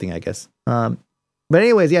 which is a good thing, I guess. But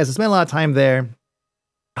anyways, yeah, so spent a lot of time there,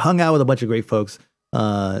 hung out with a bunch of great folks.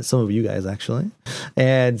 Some of you guys actually,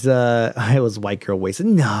 and I was white girl wasted.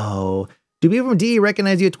 No. Do people from DE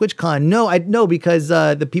recognize you at TwitchCon? No, because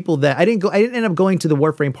the people that I didn't end up going to the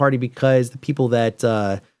Warframe party because the people that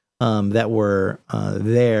that were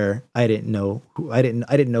there, I didn't know I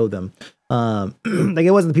didn't know them. Like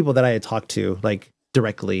it wasn't the people that I had talked to like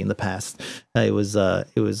directly in the past. It was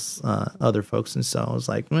other folks, and so I was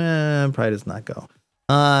like, probably does not go.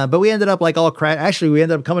 But we ended up like all actually we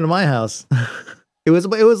ended up coming to my house. it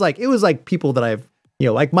was like people that I've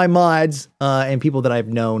like my mods and people that I've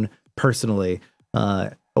known personally.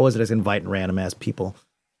 I wasn't just inviting random ass people,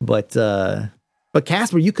 but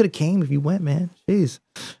Casper, you could have came if you went, man. Jeez.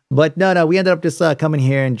 But no, we ended up just coming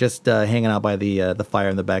here and just hanging out by the fire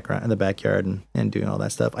in the backyard and doing all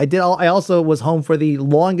that stuff. I also was home for the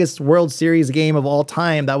longest World Series game of all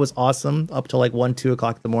time. That was awesome. Up till like 1-2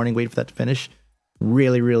 o'clock in the morning, waiting for that to finish.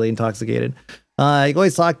 Really, really intoxicated. You can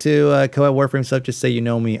always talk to co-ed Warframe stuff. Just say you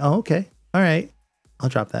know me. Oh, okay. All right. I'll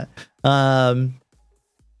drop that.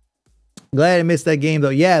 Glad I missed that game though.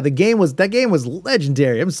 Yeah, that game was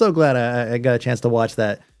legendary. I'm so glad I got a chance to watch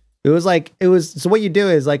that. So what you do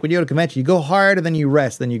is like when you go to a convention, you go hard and then you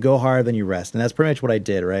rest, then you go hard, then you rest. And that's pretty much what I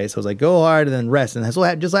did, right? So it was like go hard and then rest. And that's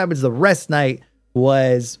what just happens. The rest night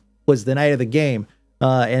was the night of the game. And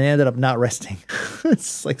I ended up not resting.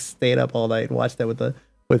 It's like stayed up all night and watched that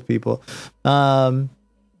with people.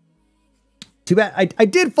 Too bad. I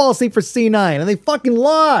did fall asleep for C9 and they fucking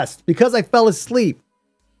lost because I fell asleep.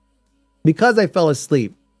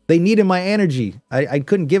 They needed my energy. I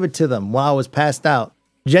couldn't give it to them while I was passed out.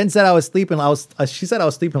 Jen said I was sleeping. She said I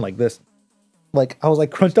was sleeping like this. Like I was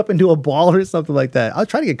like crunched up into a ball or something like that. I was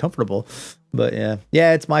trying to get comfortable, but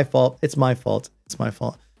yeah, it's my fault.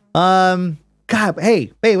 God,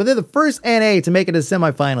 hey, well, they're the first NA to make it to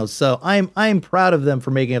semifinals, so I'm proud of them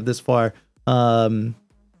for making it this far.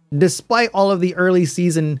 Despite all of the early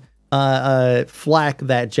season flack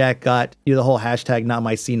that Jack got, the whole hashtag not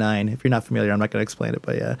my C9. If you're not familiar, I'm not going to explain it,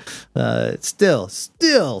 but yeah, still.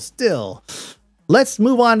 Let's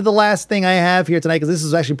move on to the last thing I have here tonight, because this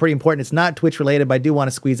is actually pretty important. It's not Twitch related, but I do want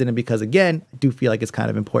to squeeze it in because, again, I do feel like it's kind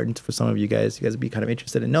of important for some of you guys. You guys would be kind of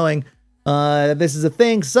interested in knowing that this is a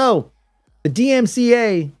thing. So the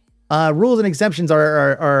DMCA rules and exemptions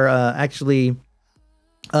are actually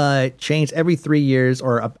changed every 3 years,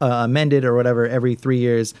 or amended or whatever every 3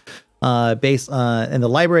 years, based on, and the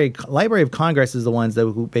Library of Congress is the ones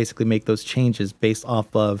who basically make those changes based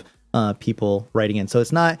off of people writing in. So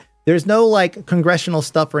there's no like congressional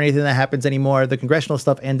stuff or anything that happens anymore. The congressional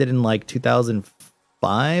stuff ended in like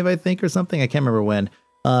 2005, I think, or something. I can't remember when,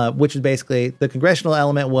 which is basically the congressional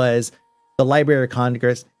element was the Library of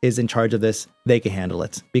Congress is in charge of this. They can handle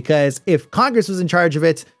it, because if Congress was in charge of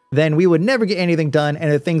it, then we would never get anything done,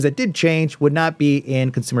 and the things that did change would not be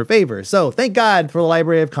in consumer favor. So thank God for the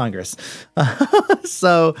Library of Congress.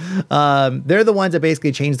 So they're the ones that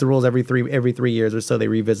basically change the rules every 3 years or so. They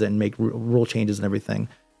revisit and make rule changes and everything.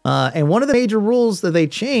 And one of the major rules that they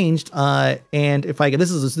changed, and if I get, this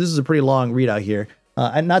is a pretty long readout here,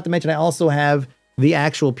 and not to mention I also have the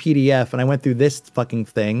actual PDF, and I went through this fucking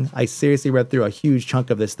thing. I seriously read through a huge chunk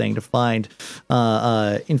of this thing to find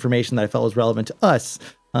information that I felt was relevant to us.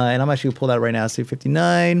 And I'm actually going to pull that right now. So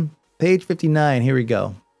page 59, here we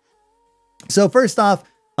go. So first off,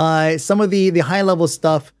 some of the high level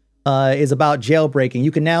stuff is about jailbreaking.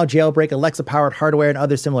 You can now jailbreak Alexa powered hardware and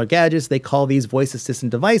other similar gadgets. They call these voice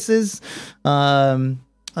assistant devices. You can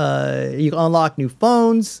unlock new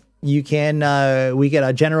phones. You can, we get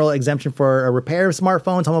a general exemption for a repair of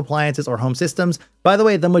smartphones, home appliances, or home systems. By the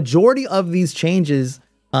way, the majority of these changes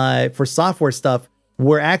for software stuff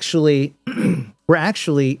were actually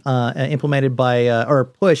implemented by or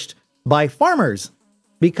pushed by farmers,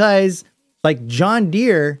 because like John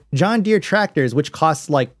Deere tractors, which costs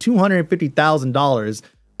like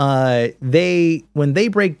 $250,000, when they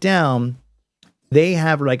break down, they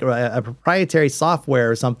have like a proprietary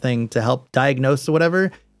software or something to help diagnose or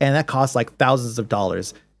whatever, and that costs like thousands of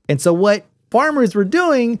dollars. And so what farmers were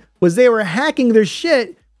doing was they were hacking their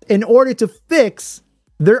shit in order to fix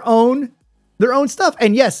their own stuff.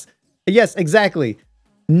 And yes, exactly.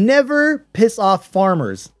 Never piss off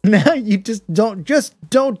farmers. You just don't do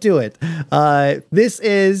it. That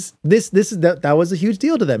was a huge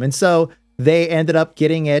deal to them. And so they ended up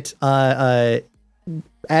getting it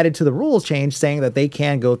added to the rules change, saying that they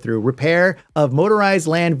can go through repair of motorized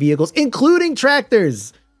land vehicles, including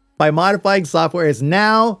tractors, by modifying software is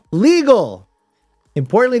now legal.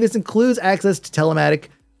 Importantly, this includes access to telematic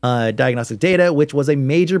diagnostic data, which was a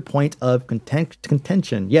major point of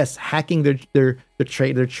contention. Yes, hacking their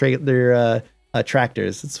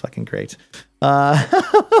tractors. It's fucking great.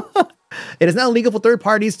 It is now legal for third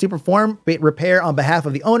parties to perform repair on behalf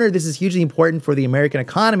of the owner. This is hugely important for the American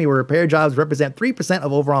economy, where repair jobs represent 3%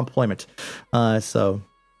 of overall employment. So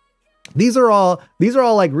these are all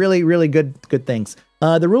like really, really good things.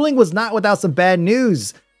 The ruling was not without some bad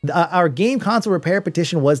news. Our game console repair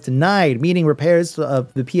petition was denied, meaning repairs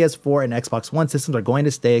of the PS4 and Xbox One systems are going to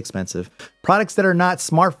stay expensive. Products that are not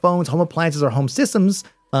smartphones, home appliances, or home systems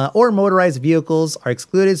or motorized vehicles are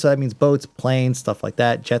excluded. So that means boats, planes, stuff like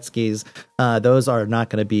that, jet skis. Those are not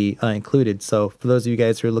going to be included. So for those of you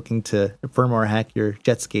guys who are looking to firmware hack your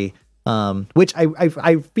jet ski, which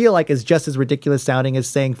I feel like is just as ridiculous sounding as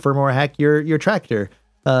saying firmware hack your tractor,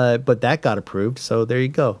 but that got approved. So there you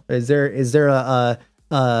go. Is there a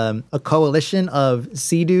coalition of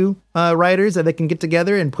Sea-Doo writers that they can get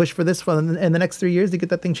together and push for this in the next 3 years to get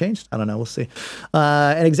that thing changed? I don't know. We'll see.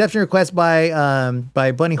 An exception request by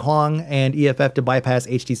Bunny Huang and EFF to bypass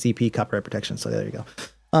HTTP copyright protection. So there you go.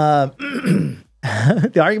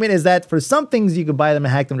 The argument is that for some things you can buy them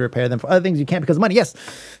and hack them to repair them. For other things you can't because of money. Yes.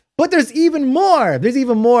 But there's even more. There's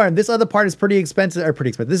even more. This other part is pretty expensive.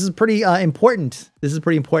 This is pretty important. This is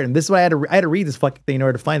pretty important. This is why I had to read this fucking thing in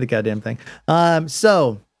order to find the goddamn thing.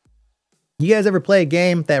 So, you guys ever play a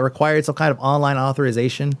game that required some kind of online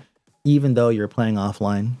authorization, even though you're playing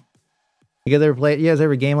offline? You guys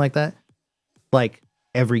ever game like that? Like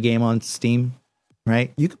every game on Steam,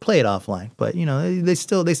 right? You could play it offline, but you know they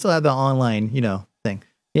still have the online thing.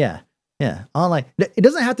 Yeah. Online. It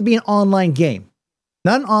doesn't have to be an online game.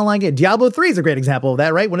 Not an online game. Diablo 3 is a great example of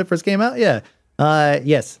that, right? When it first came out. Yeah.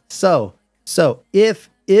 Yes. So if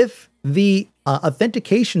the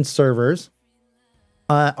authentication servers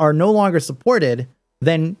are no longer supported,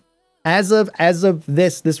 then as of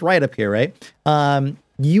this write up here, right?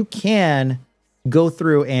 You can go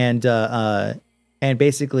through and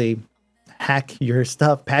basically hack your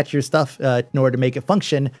stuff, patch your stuff in order to make it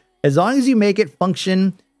function, as long as you make it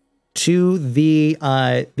function to the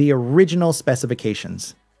original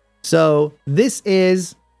specifications. So this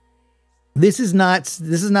is not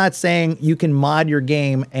saying you can mod your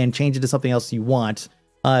game and change it to something else you want.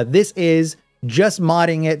 This is just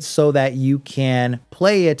modding it so that you can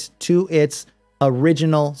play it to its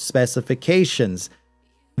original specifications.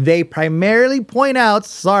 They primarily point out,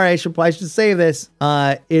 sorry, I should say this,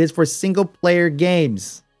 it is for single player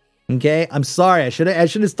games. Okay, I'm sorry. I should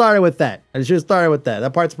have started with that.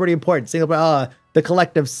 That part's pretty important. Single player, the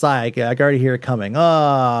collective sigh. I can already hear it coming.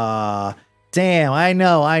 Oh, damn. I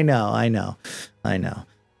know.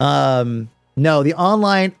 No, the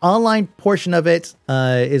online portion of it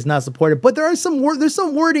is not supported. But there's some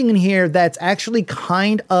wording in here that's actually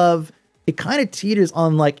kind of teeters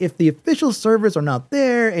on like if the official servers are not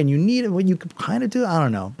there and you need it, what you could kind of do. I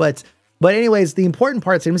don't know, but anyways, the important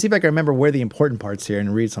parts here, let me see if I can remember where the important parts here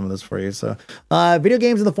and read some of this for you. So, video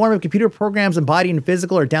games in the form of computer programs embodied in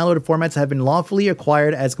physical or downloaded formats have been lawfully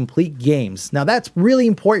acquired as complete games. Now, that's really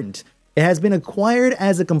important. It has been acquired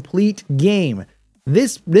as a complete game.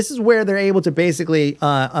 This is where they're able to basically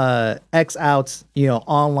X out,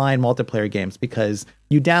 online multiplayer games, because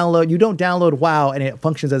you don't download WoW and it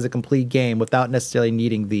functions as a complete game without necessarily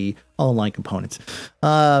needing the online components.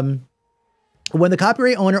 When the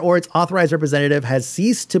copyright owner or its authorized representative has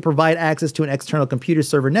ceased to provide access to an external computer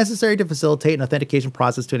server necessary to facilitate an authentication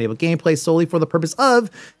process to enable gameplay solely for the purpose of,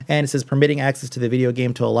 and it says permitting access to the video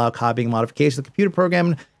game to allow copying modifications of the computer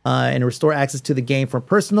program and restore access to the game for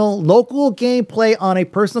personal local gameplay on a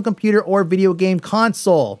personal computer or video game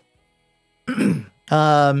console.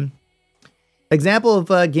 Example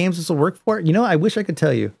of games this will work for. I wish I could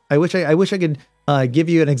tell you. I wish I could give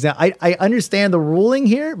you an example. I understand the ruling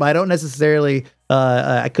here, but I don't necessarily,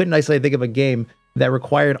 I couldn't necessarily think of a game that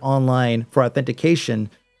required online for authentication,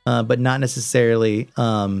 but not necessarily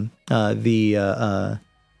the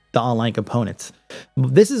online components.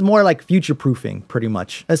 This is more like future-proofing, pretty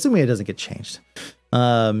much, assuming it doesn't get changed.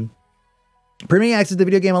 Permitting access to the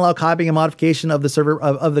video game allow copying and modification of the server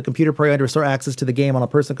of the computer program to restore access to the game on a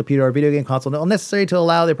personal computer or video game console necessary to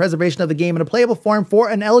allow the preservation of the game in a playable form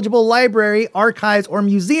for an eligible library, archives, or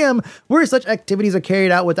museum where such activities are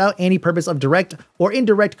carried out without any purpose of direct or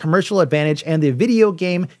indirect commercial advantage, and the video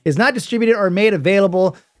game is not distributed or made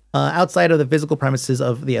available outside of the physical premises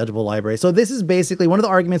of the eligible library. So this is basically one of the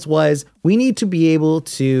arguments was we need to be able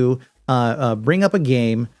to bring up a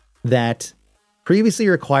game that previously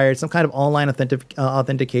required some kind of online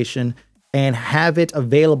authentication and have it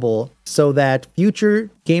available so that future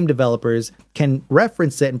game developers can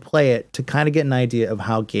reference it and play it to kind of get an idea of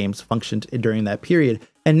how games functioned during that period.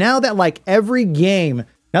 And now that like every game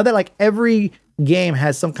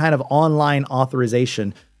has some kind of online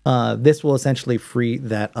authorization, this will essentially free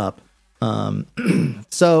that up.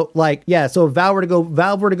 So like, yeah, so if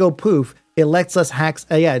Valve were to go poof, it lets us hack.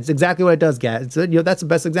 Yeah, it's exactly what it does, guys. That's the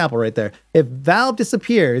best example right there. If Valve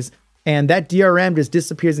disappears and that DRM just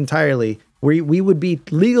disappears entirely, we would be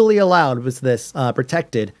legally allowed with this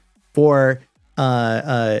protected for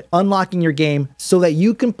unlocking your game so that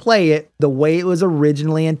you can play it the way it was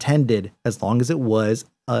originally intended, as long as it was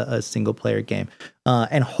a single player game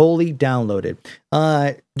and wholly downloaded.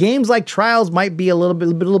 Games like Trials might be a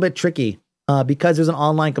little bit tricky because there's an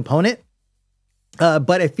online component.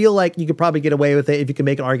 But I feel like you could probably get away with it if you can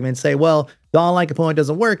make an argument and say, well, the online component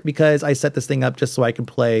doesn't work because I set this thing up just so I can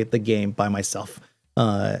play the game by myself.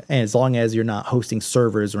 And as long as you're not hosting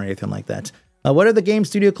servers or anything like that. What if the game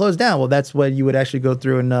studio closed down? Well, that's when you would actually go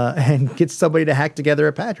through and get somebody to hack together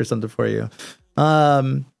a patch or something for you.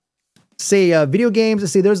 Video games.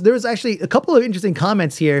 Let's see, there's actually a couple of interesting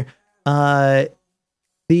comments here. What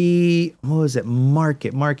was it?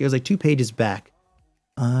 Market. It was like 2 pages back.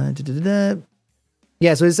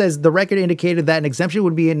 Yeah, so it says the record indicated that an exemption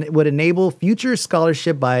would enable future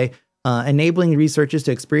scholarship by enabling researchers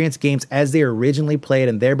to experience games as they originally played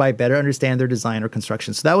and thereby better understand their design or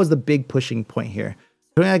construction. So that was the big pushing point here.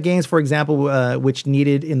 Putting out games, for example, which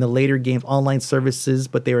needed in the later games online services,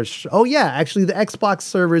 but they were actually the Xbox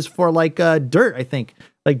servers for like Dirt, I think,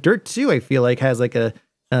 like Dirt 2, I feel like has like a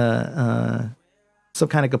some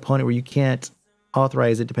kind of component where you can't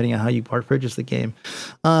authorize it depending on how you purchase the game.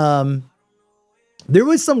 There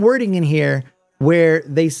was some wording in here where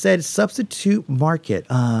they said substitute market.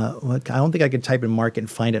 I don't think I could type in market and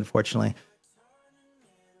find it, unfortunately.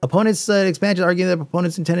 Opponents expansion arguing that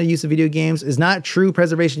opponents' intended use of video games is not true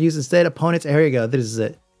preservation use. Instead, opponents, here you go. This is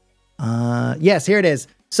it. Yes, here it is.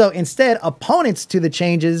 So instead, opponents to the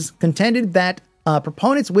changes contended that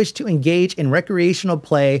proponents wish to engage in recreational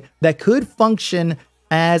play that could function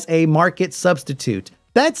as a market substitute.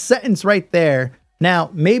 That sentence right there.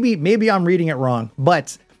 Now, maybe I'm reading it wrong,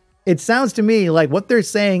 but it sounds to me like what they're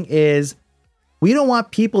saying is we don't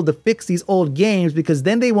want people to fix these old games because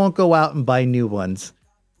then they won't go out and buy new ones.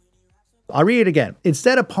 I'll read it again.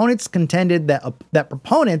 Instead, opponents contended that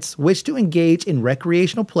proponents wish to engage in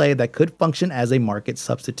recreational play that could function as a market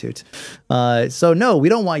substitute. So no, we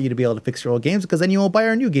don't want you to be able to fix your old games because then you won't buy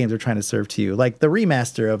our new games we're trying to serve to you. Like the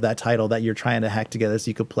remaster of that title that you're trying to hack together so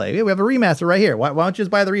you could play. Yeah, we have a remaster right here. Why don't you just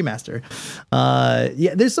buy the remaster?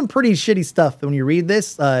 Yeah, there's some pretty shitty stuff when you read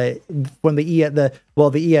this from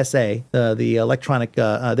the ESA, the Electronic,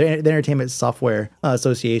 the Entertainment Software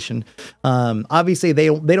Association. Obviously, they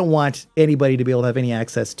don't want anybody to be able to have any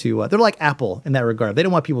access to. They're like Apple in that regard. They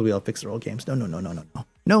don't want people to be able to fix their old games. No.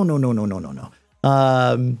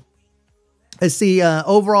 Let's see.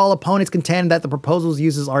 Overall, opponents contend that the proposal's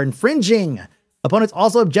uses are infringing. Opponents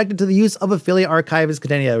also objected to the use of affiliate archivists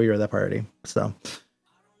contending. Yeah, we read that part already. So.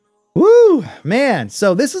 Woo, man.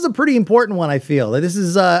 So this is a pretty important one, I feel. This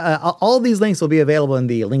is all these links will be available in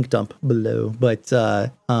the link dump below. But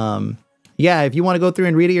yeah, if you want to go through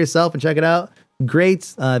and read it yourself and check it out,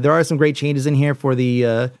 great. There are some great changes in here for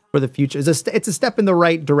the future. It's a step in the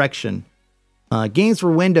right direction. Games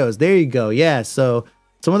for Windows. There you go. Yeah, so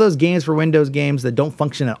some of those games for Windows games that don't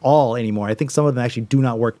function at all anymore. I think some of them actually do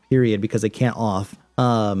not work, period, because they can't auth.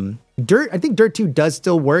 I think Dirt 2 does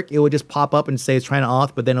still work. It will just pop up and say it's trying to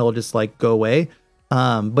auth, but then it'll just like go away.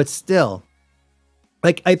 But still,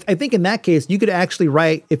 like I think in that case, you could actually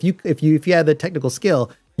write if you had the technical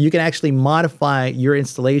skill, you can actually modify your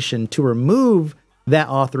installation to remove that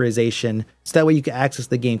authorization so that way you can access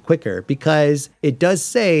the game quicker, because it does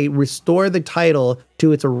say restore the title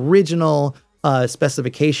to its original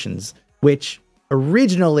specifications, which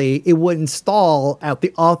originally it would install at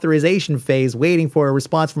the authorization phase waiting for a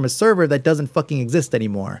response from a server that doesn't fucking exist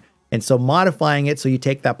anymore. And so modifying it so you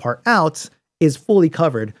take that part out is fully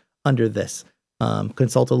covered under this.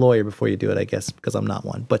 Consult a lawyer before you do it, I guess, because I'm not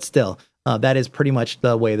one. But still, that is pretty much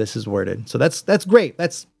the way this is worded. So that's great.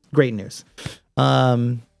 That's great news.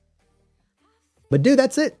 But dude,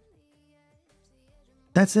 that's it.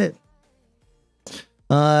 That's it.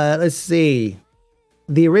 Let's see.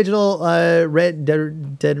 The original Red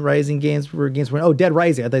Dead Rising games were games for Dead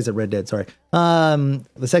Rising. I thought I said Red Dead. Sorry. The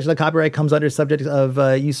section of copyright comes under subject of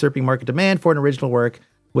usurping market demand for an original work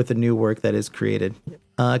with a new work that is created.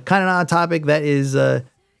 Kind of on topic. That is,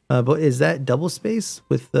 but is that double space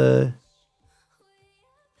with the?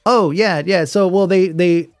 Oh yeah. So well,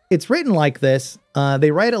 they it's written like this.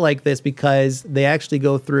 They write it like this because they actually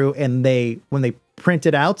go through and when they print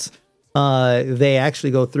it out, they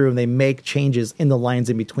actually go through and they make changes in the lines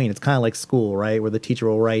in between. It's kind of like school, right? Where the teacher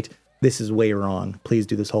will write, "This is way wrong. Please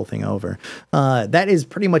do this whole thing over." That is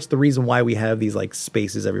pretty much the reason why we have these like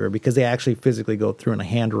spaces everywhere, because they actually physically go through and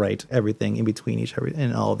handwrite everything in between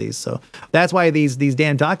and all of these. So that's why these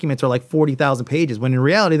damn documents are like 40,000 pages, when in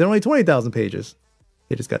reality they're only 20,000 pages.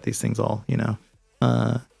 They just got these things all,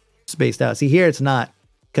 spaced out. See, here it's not,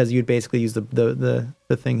 because you'd basically use the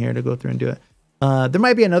thing here to go through and do it. There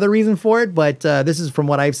might be another reason for it, but this is from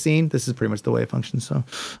what I've seen. This is pretty much the way it functions. So,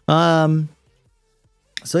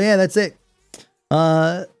 so yeah, that's it.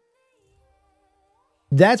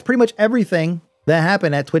 That's pretty much everything that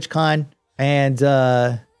happened at TwitchCon, and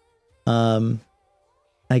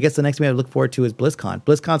I guess the next thing I would look forward to is BlizzCon.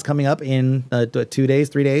 BlizzCon's coming up in 2 days,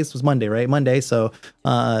 3 days. It was Monday, right? Monday. So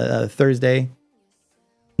Thursday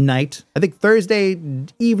night. I think Thursday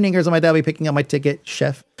evening or something like that, I'll be picking up my ticket,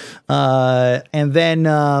 chef. And then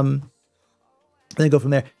go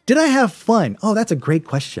from there. Did I have fun? Oh, that's a great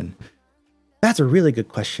question. That's a really good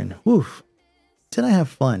question. Oof. Did I have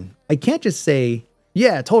fun? I can't just say,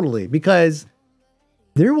 yeah, totally. Because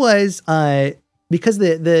there was, because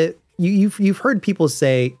you've heard people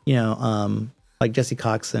say, like Jesse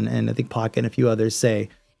Cox and I think Pocket and a few others say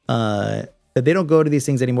that they don't go to these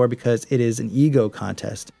things anymore because it is an ego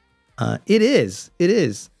contest. It is.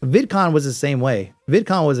 VidCon was the same way.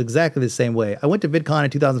 VidCon was exactly the same way. I went to VidCon in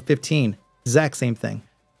 2015, exact same thing.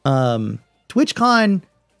 TwitchCon,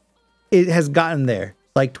 it has gotten there.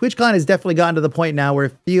 Like TwitchCon has definitely gotten to the point now where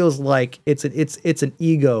it feels like it's an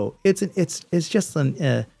ego. It's just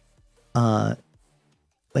an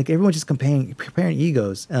like everyone's just comparing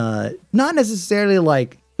egos. Not necessarily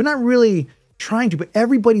like, they're not really trying to, but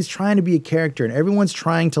everybody's trying to be a character and everyone's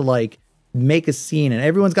trying to like make a scene and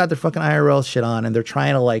everyone's got their fucking IRL shit on and they're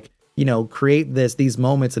trying to like, create these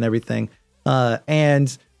moments and everything.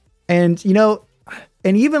 And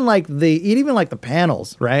even like the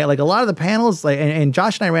panels, right? Like a lot of the panels, like, and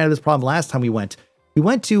Josh and I ran into this problem last time we went. We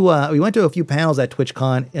went to a few panels at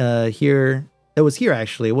TwitchCon here. It was here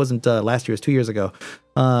actually. It wasn't last year. It was 2 years ago.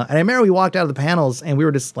 And I remember we walked out of the panels and we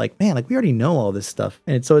were just like, man, like we already know all this stuff.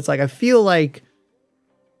 And so it's like, I feel like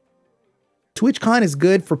TwitchCon is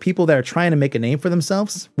good for people that are trying to make a name for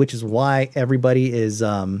themselves, which is why everybody is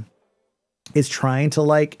trying to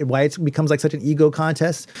like, why it becomes like such an ego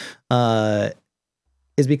contest,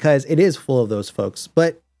 is because it is full of those folks.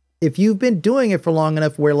 But if you've been doing it for long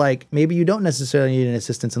enough where like maybe you don't necessarily need an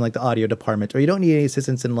assistance in like the audio department, or you don't need any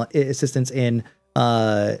assistance in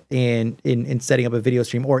setting up a video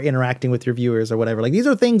stream or interacting with your viewers or whatever. Like these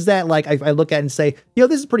are things that like I look at and say,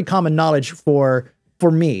 this is pretty common knowledge for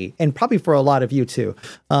me and probably for a lot of you too.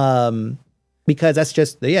 Because that's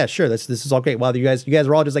just, yeah, sure, this is all great. Wow, you guys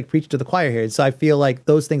are all just like preaching to the choir here. And so I feel like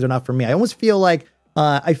those things are not for me. I almost feel like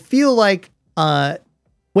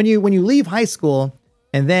when you leave high school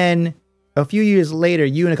and then a few years later,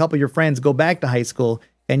 you and a couple of your friends go back to high school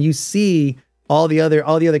and you see all the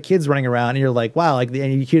other kids running around and you're like, wow, like,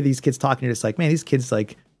 and you hear these kids talking, you're just like, man, these kids,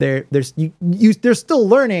 like they're still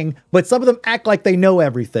learning, but some of them act like they know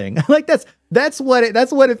everything. Like that's what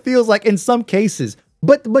it feels like in some cases.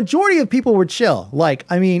 But the majority of people were chill. Like,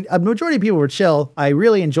 I mean, a majority of people were chill. I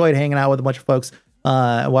really enjoyed hanging out with a bunch of folks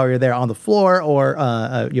while we were there on the floor or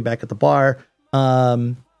you're back at the bar.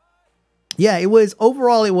 Yeah, it was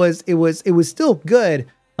overall, it was still good,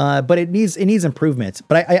 but it needs improvements.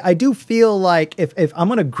 But I do feel like if I'm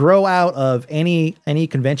gonna grow out of any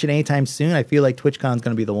convention anytime soon, I feel like TwitchCon is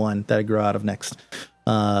gonna be the one that I grow out of next.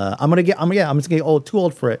 I'm just gonna get too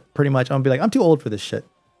old for it. Pretty much, I'm gonna be like, I'm too old for this shit.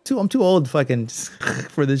 I'm too old fucking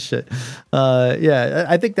for this shit. Yeah,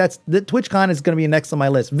 I think the TwitchCon is going to be next on my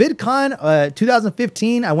list. VidCon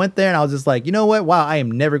 2015, I went there and I was just like, you know what? Wow, I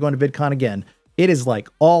am never going to VidCon again. It is like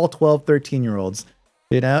all 12, 13-year-olds,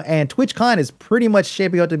 and TwitchCon is pretty much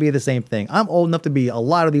shaping out to be the same thing. I'm old enough to be a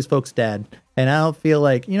lot of these folks' dad, and I don't feel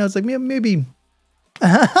like, it's like maybe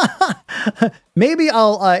maybe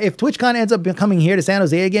I'll if TwitchCon ends up coming here to San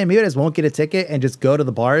Jose again, maybe I just won't get a ticket and just go to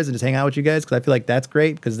the bars and just hang out with you guys, because I feel like that's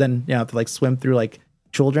great, because then I have to like swim through like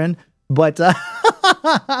children. But the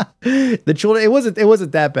children, it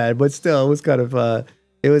wasn't that bad, but still it was kind of I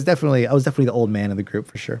was definitely the old man in the group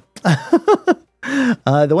for sure.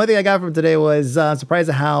 The one thing I got from today was I'm surprised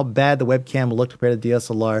at how bad the webcam looked compared to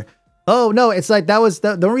DSLR. Oh no, it's like that was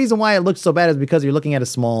the reason why it looked so bad is because you're looking at a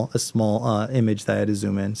small image that I had to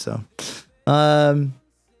zoom in. So,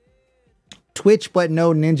 Twitch, but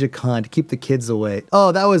no NinjaCon to keep the kids away.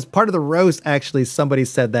 Oh, that was part of the roast. Actually, somebody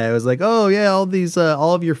said that. It was like, oh yeah, all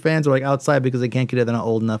of your fans are like outside because they can't get it. They're not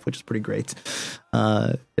old enough, which is pretty great.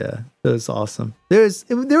 Yeah, it was awesome. There was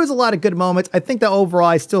a lot of good moments. I think that overall,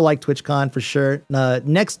 I still like TwitchCon for sure.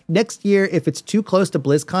 Next year, if it's too close to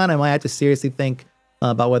BlizzCon, I might have to seriously think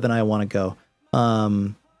about whether or not I want to go.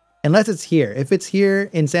 Unless it's here. If it's here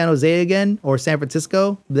in San Jose again or San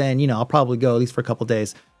Francisco, then I'll probably go at least for a couple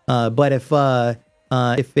days. But if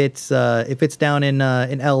it's down in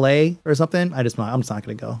LA or something, I'm just not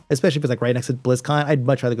gonna go. Especially if it's like right next to BlizzCon. I'd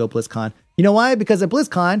much rather go BlizzCon. You know why? Because at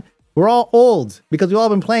BlizzCon, we're all old because we've all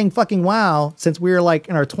been playing fucking WoW since we were like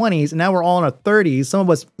in our 20s, and now we're all in our 30s. Some of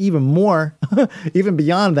us even more, even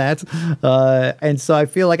beyond that. And so I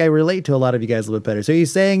feel like I relate to a lot of you guys a little bit better. So you're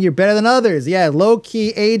saying you're better than others? Yeah, low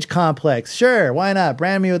key age complex. Sure, why not?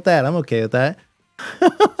 Brand me with that. I'm okay with that.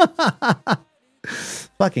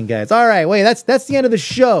 Fucking guys. All right, wait, that's the end of the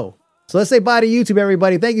show. So let's say bye to YouTube,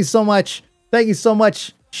 everybody. Thank you so much. Thank you so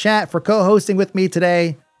much, chat, for co-hosting with me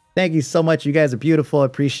today. Thank you so much. You guys are beautiful. I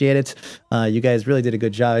appreciate it. You guys really did a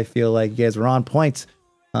good job. I feel like you guys were on point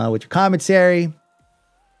with your commentary.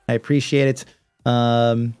 I appreciate it.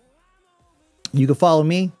 You can follow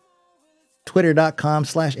me,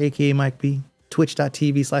 twitter.com/aka Mike B,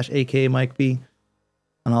 twitch.tv/aka Mike B,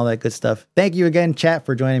 and all that good stuff. Thank you again, chat,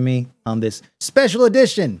 for joining me on this special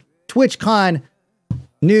edition TwitchCon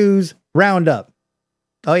news roundup.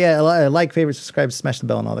 Oh yeah, like, favorite, subscribe, smash the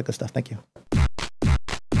bell, and all that good stuff. Thank you.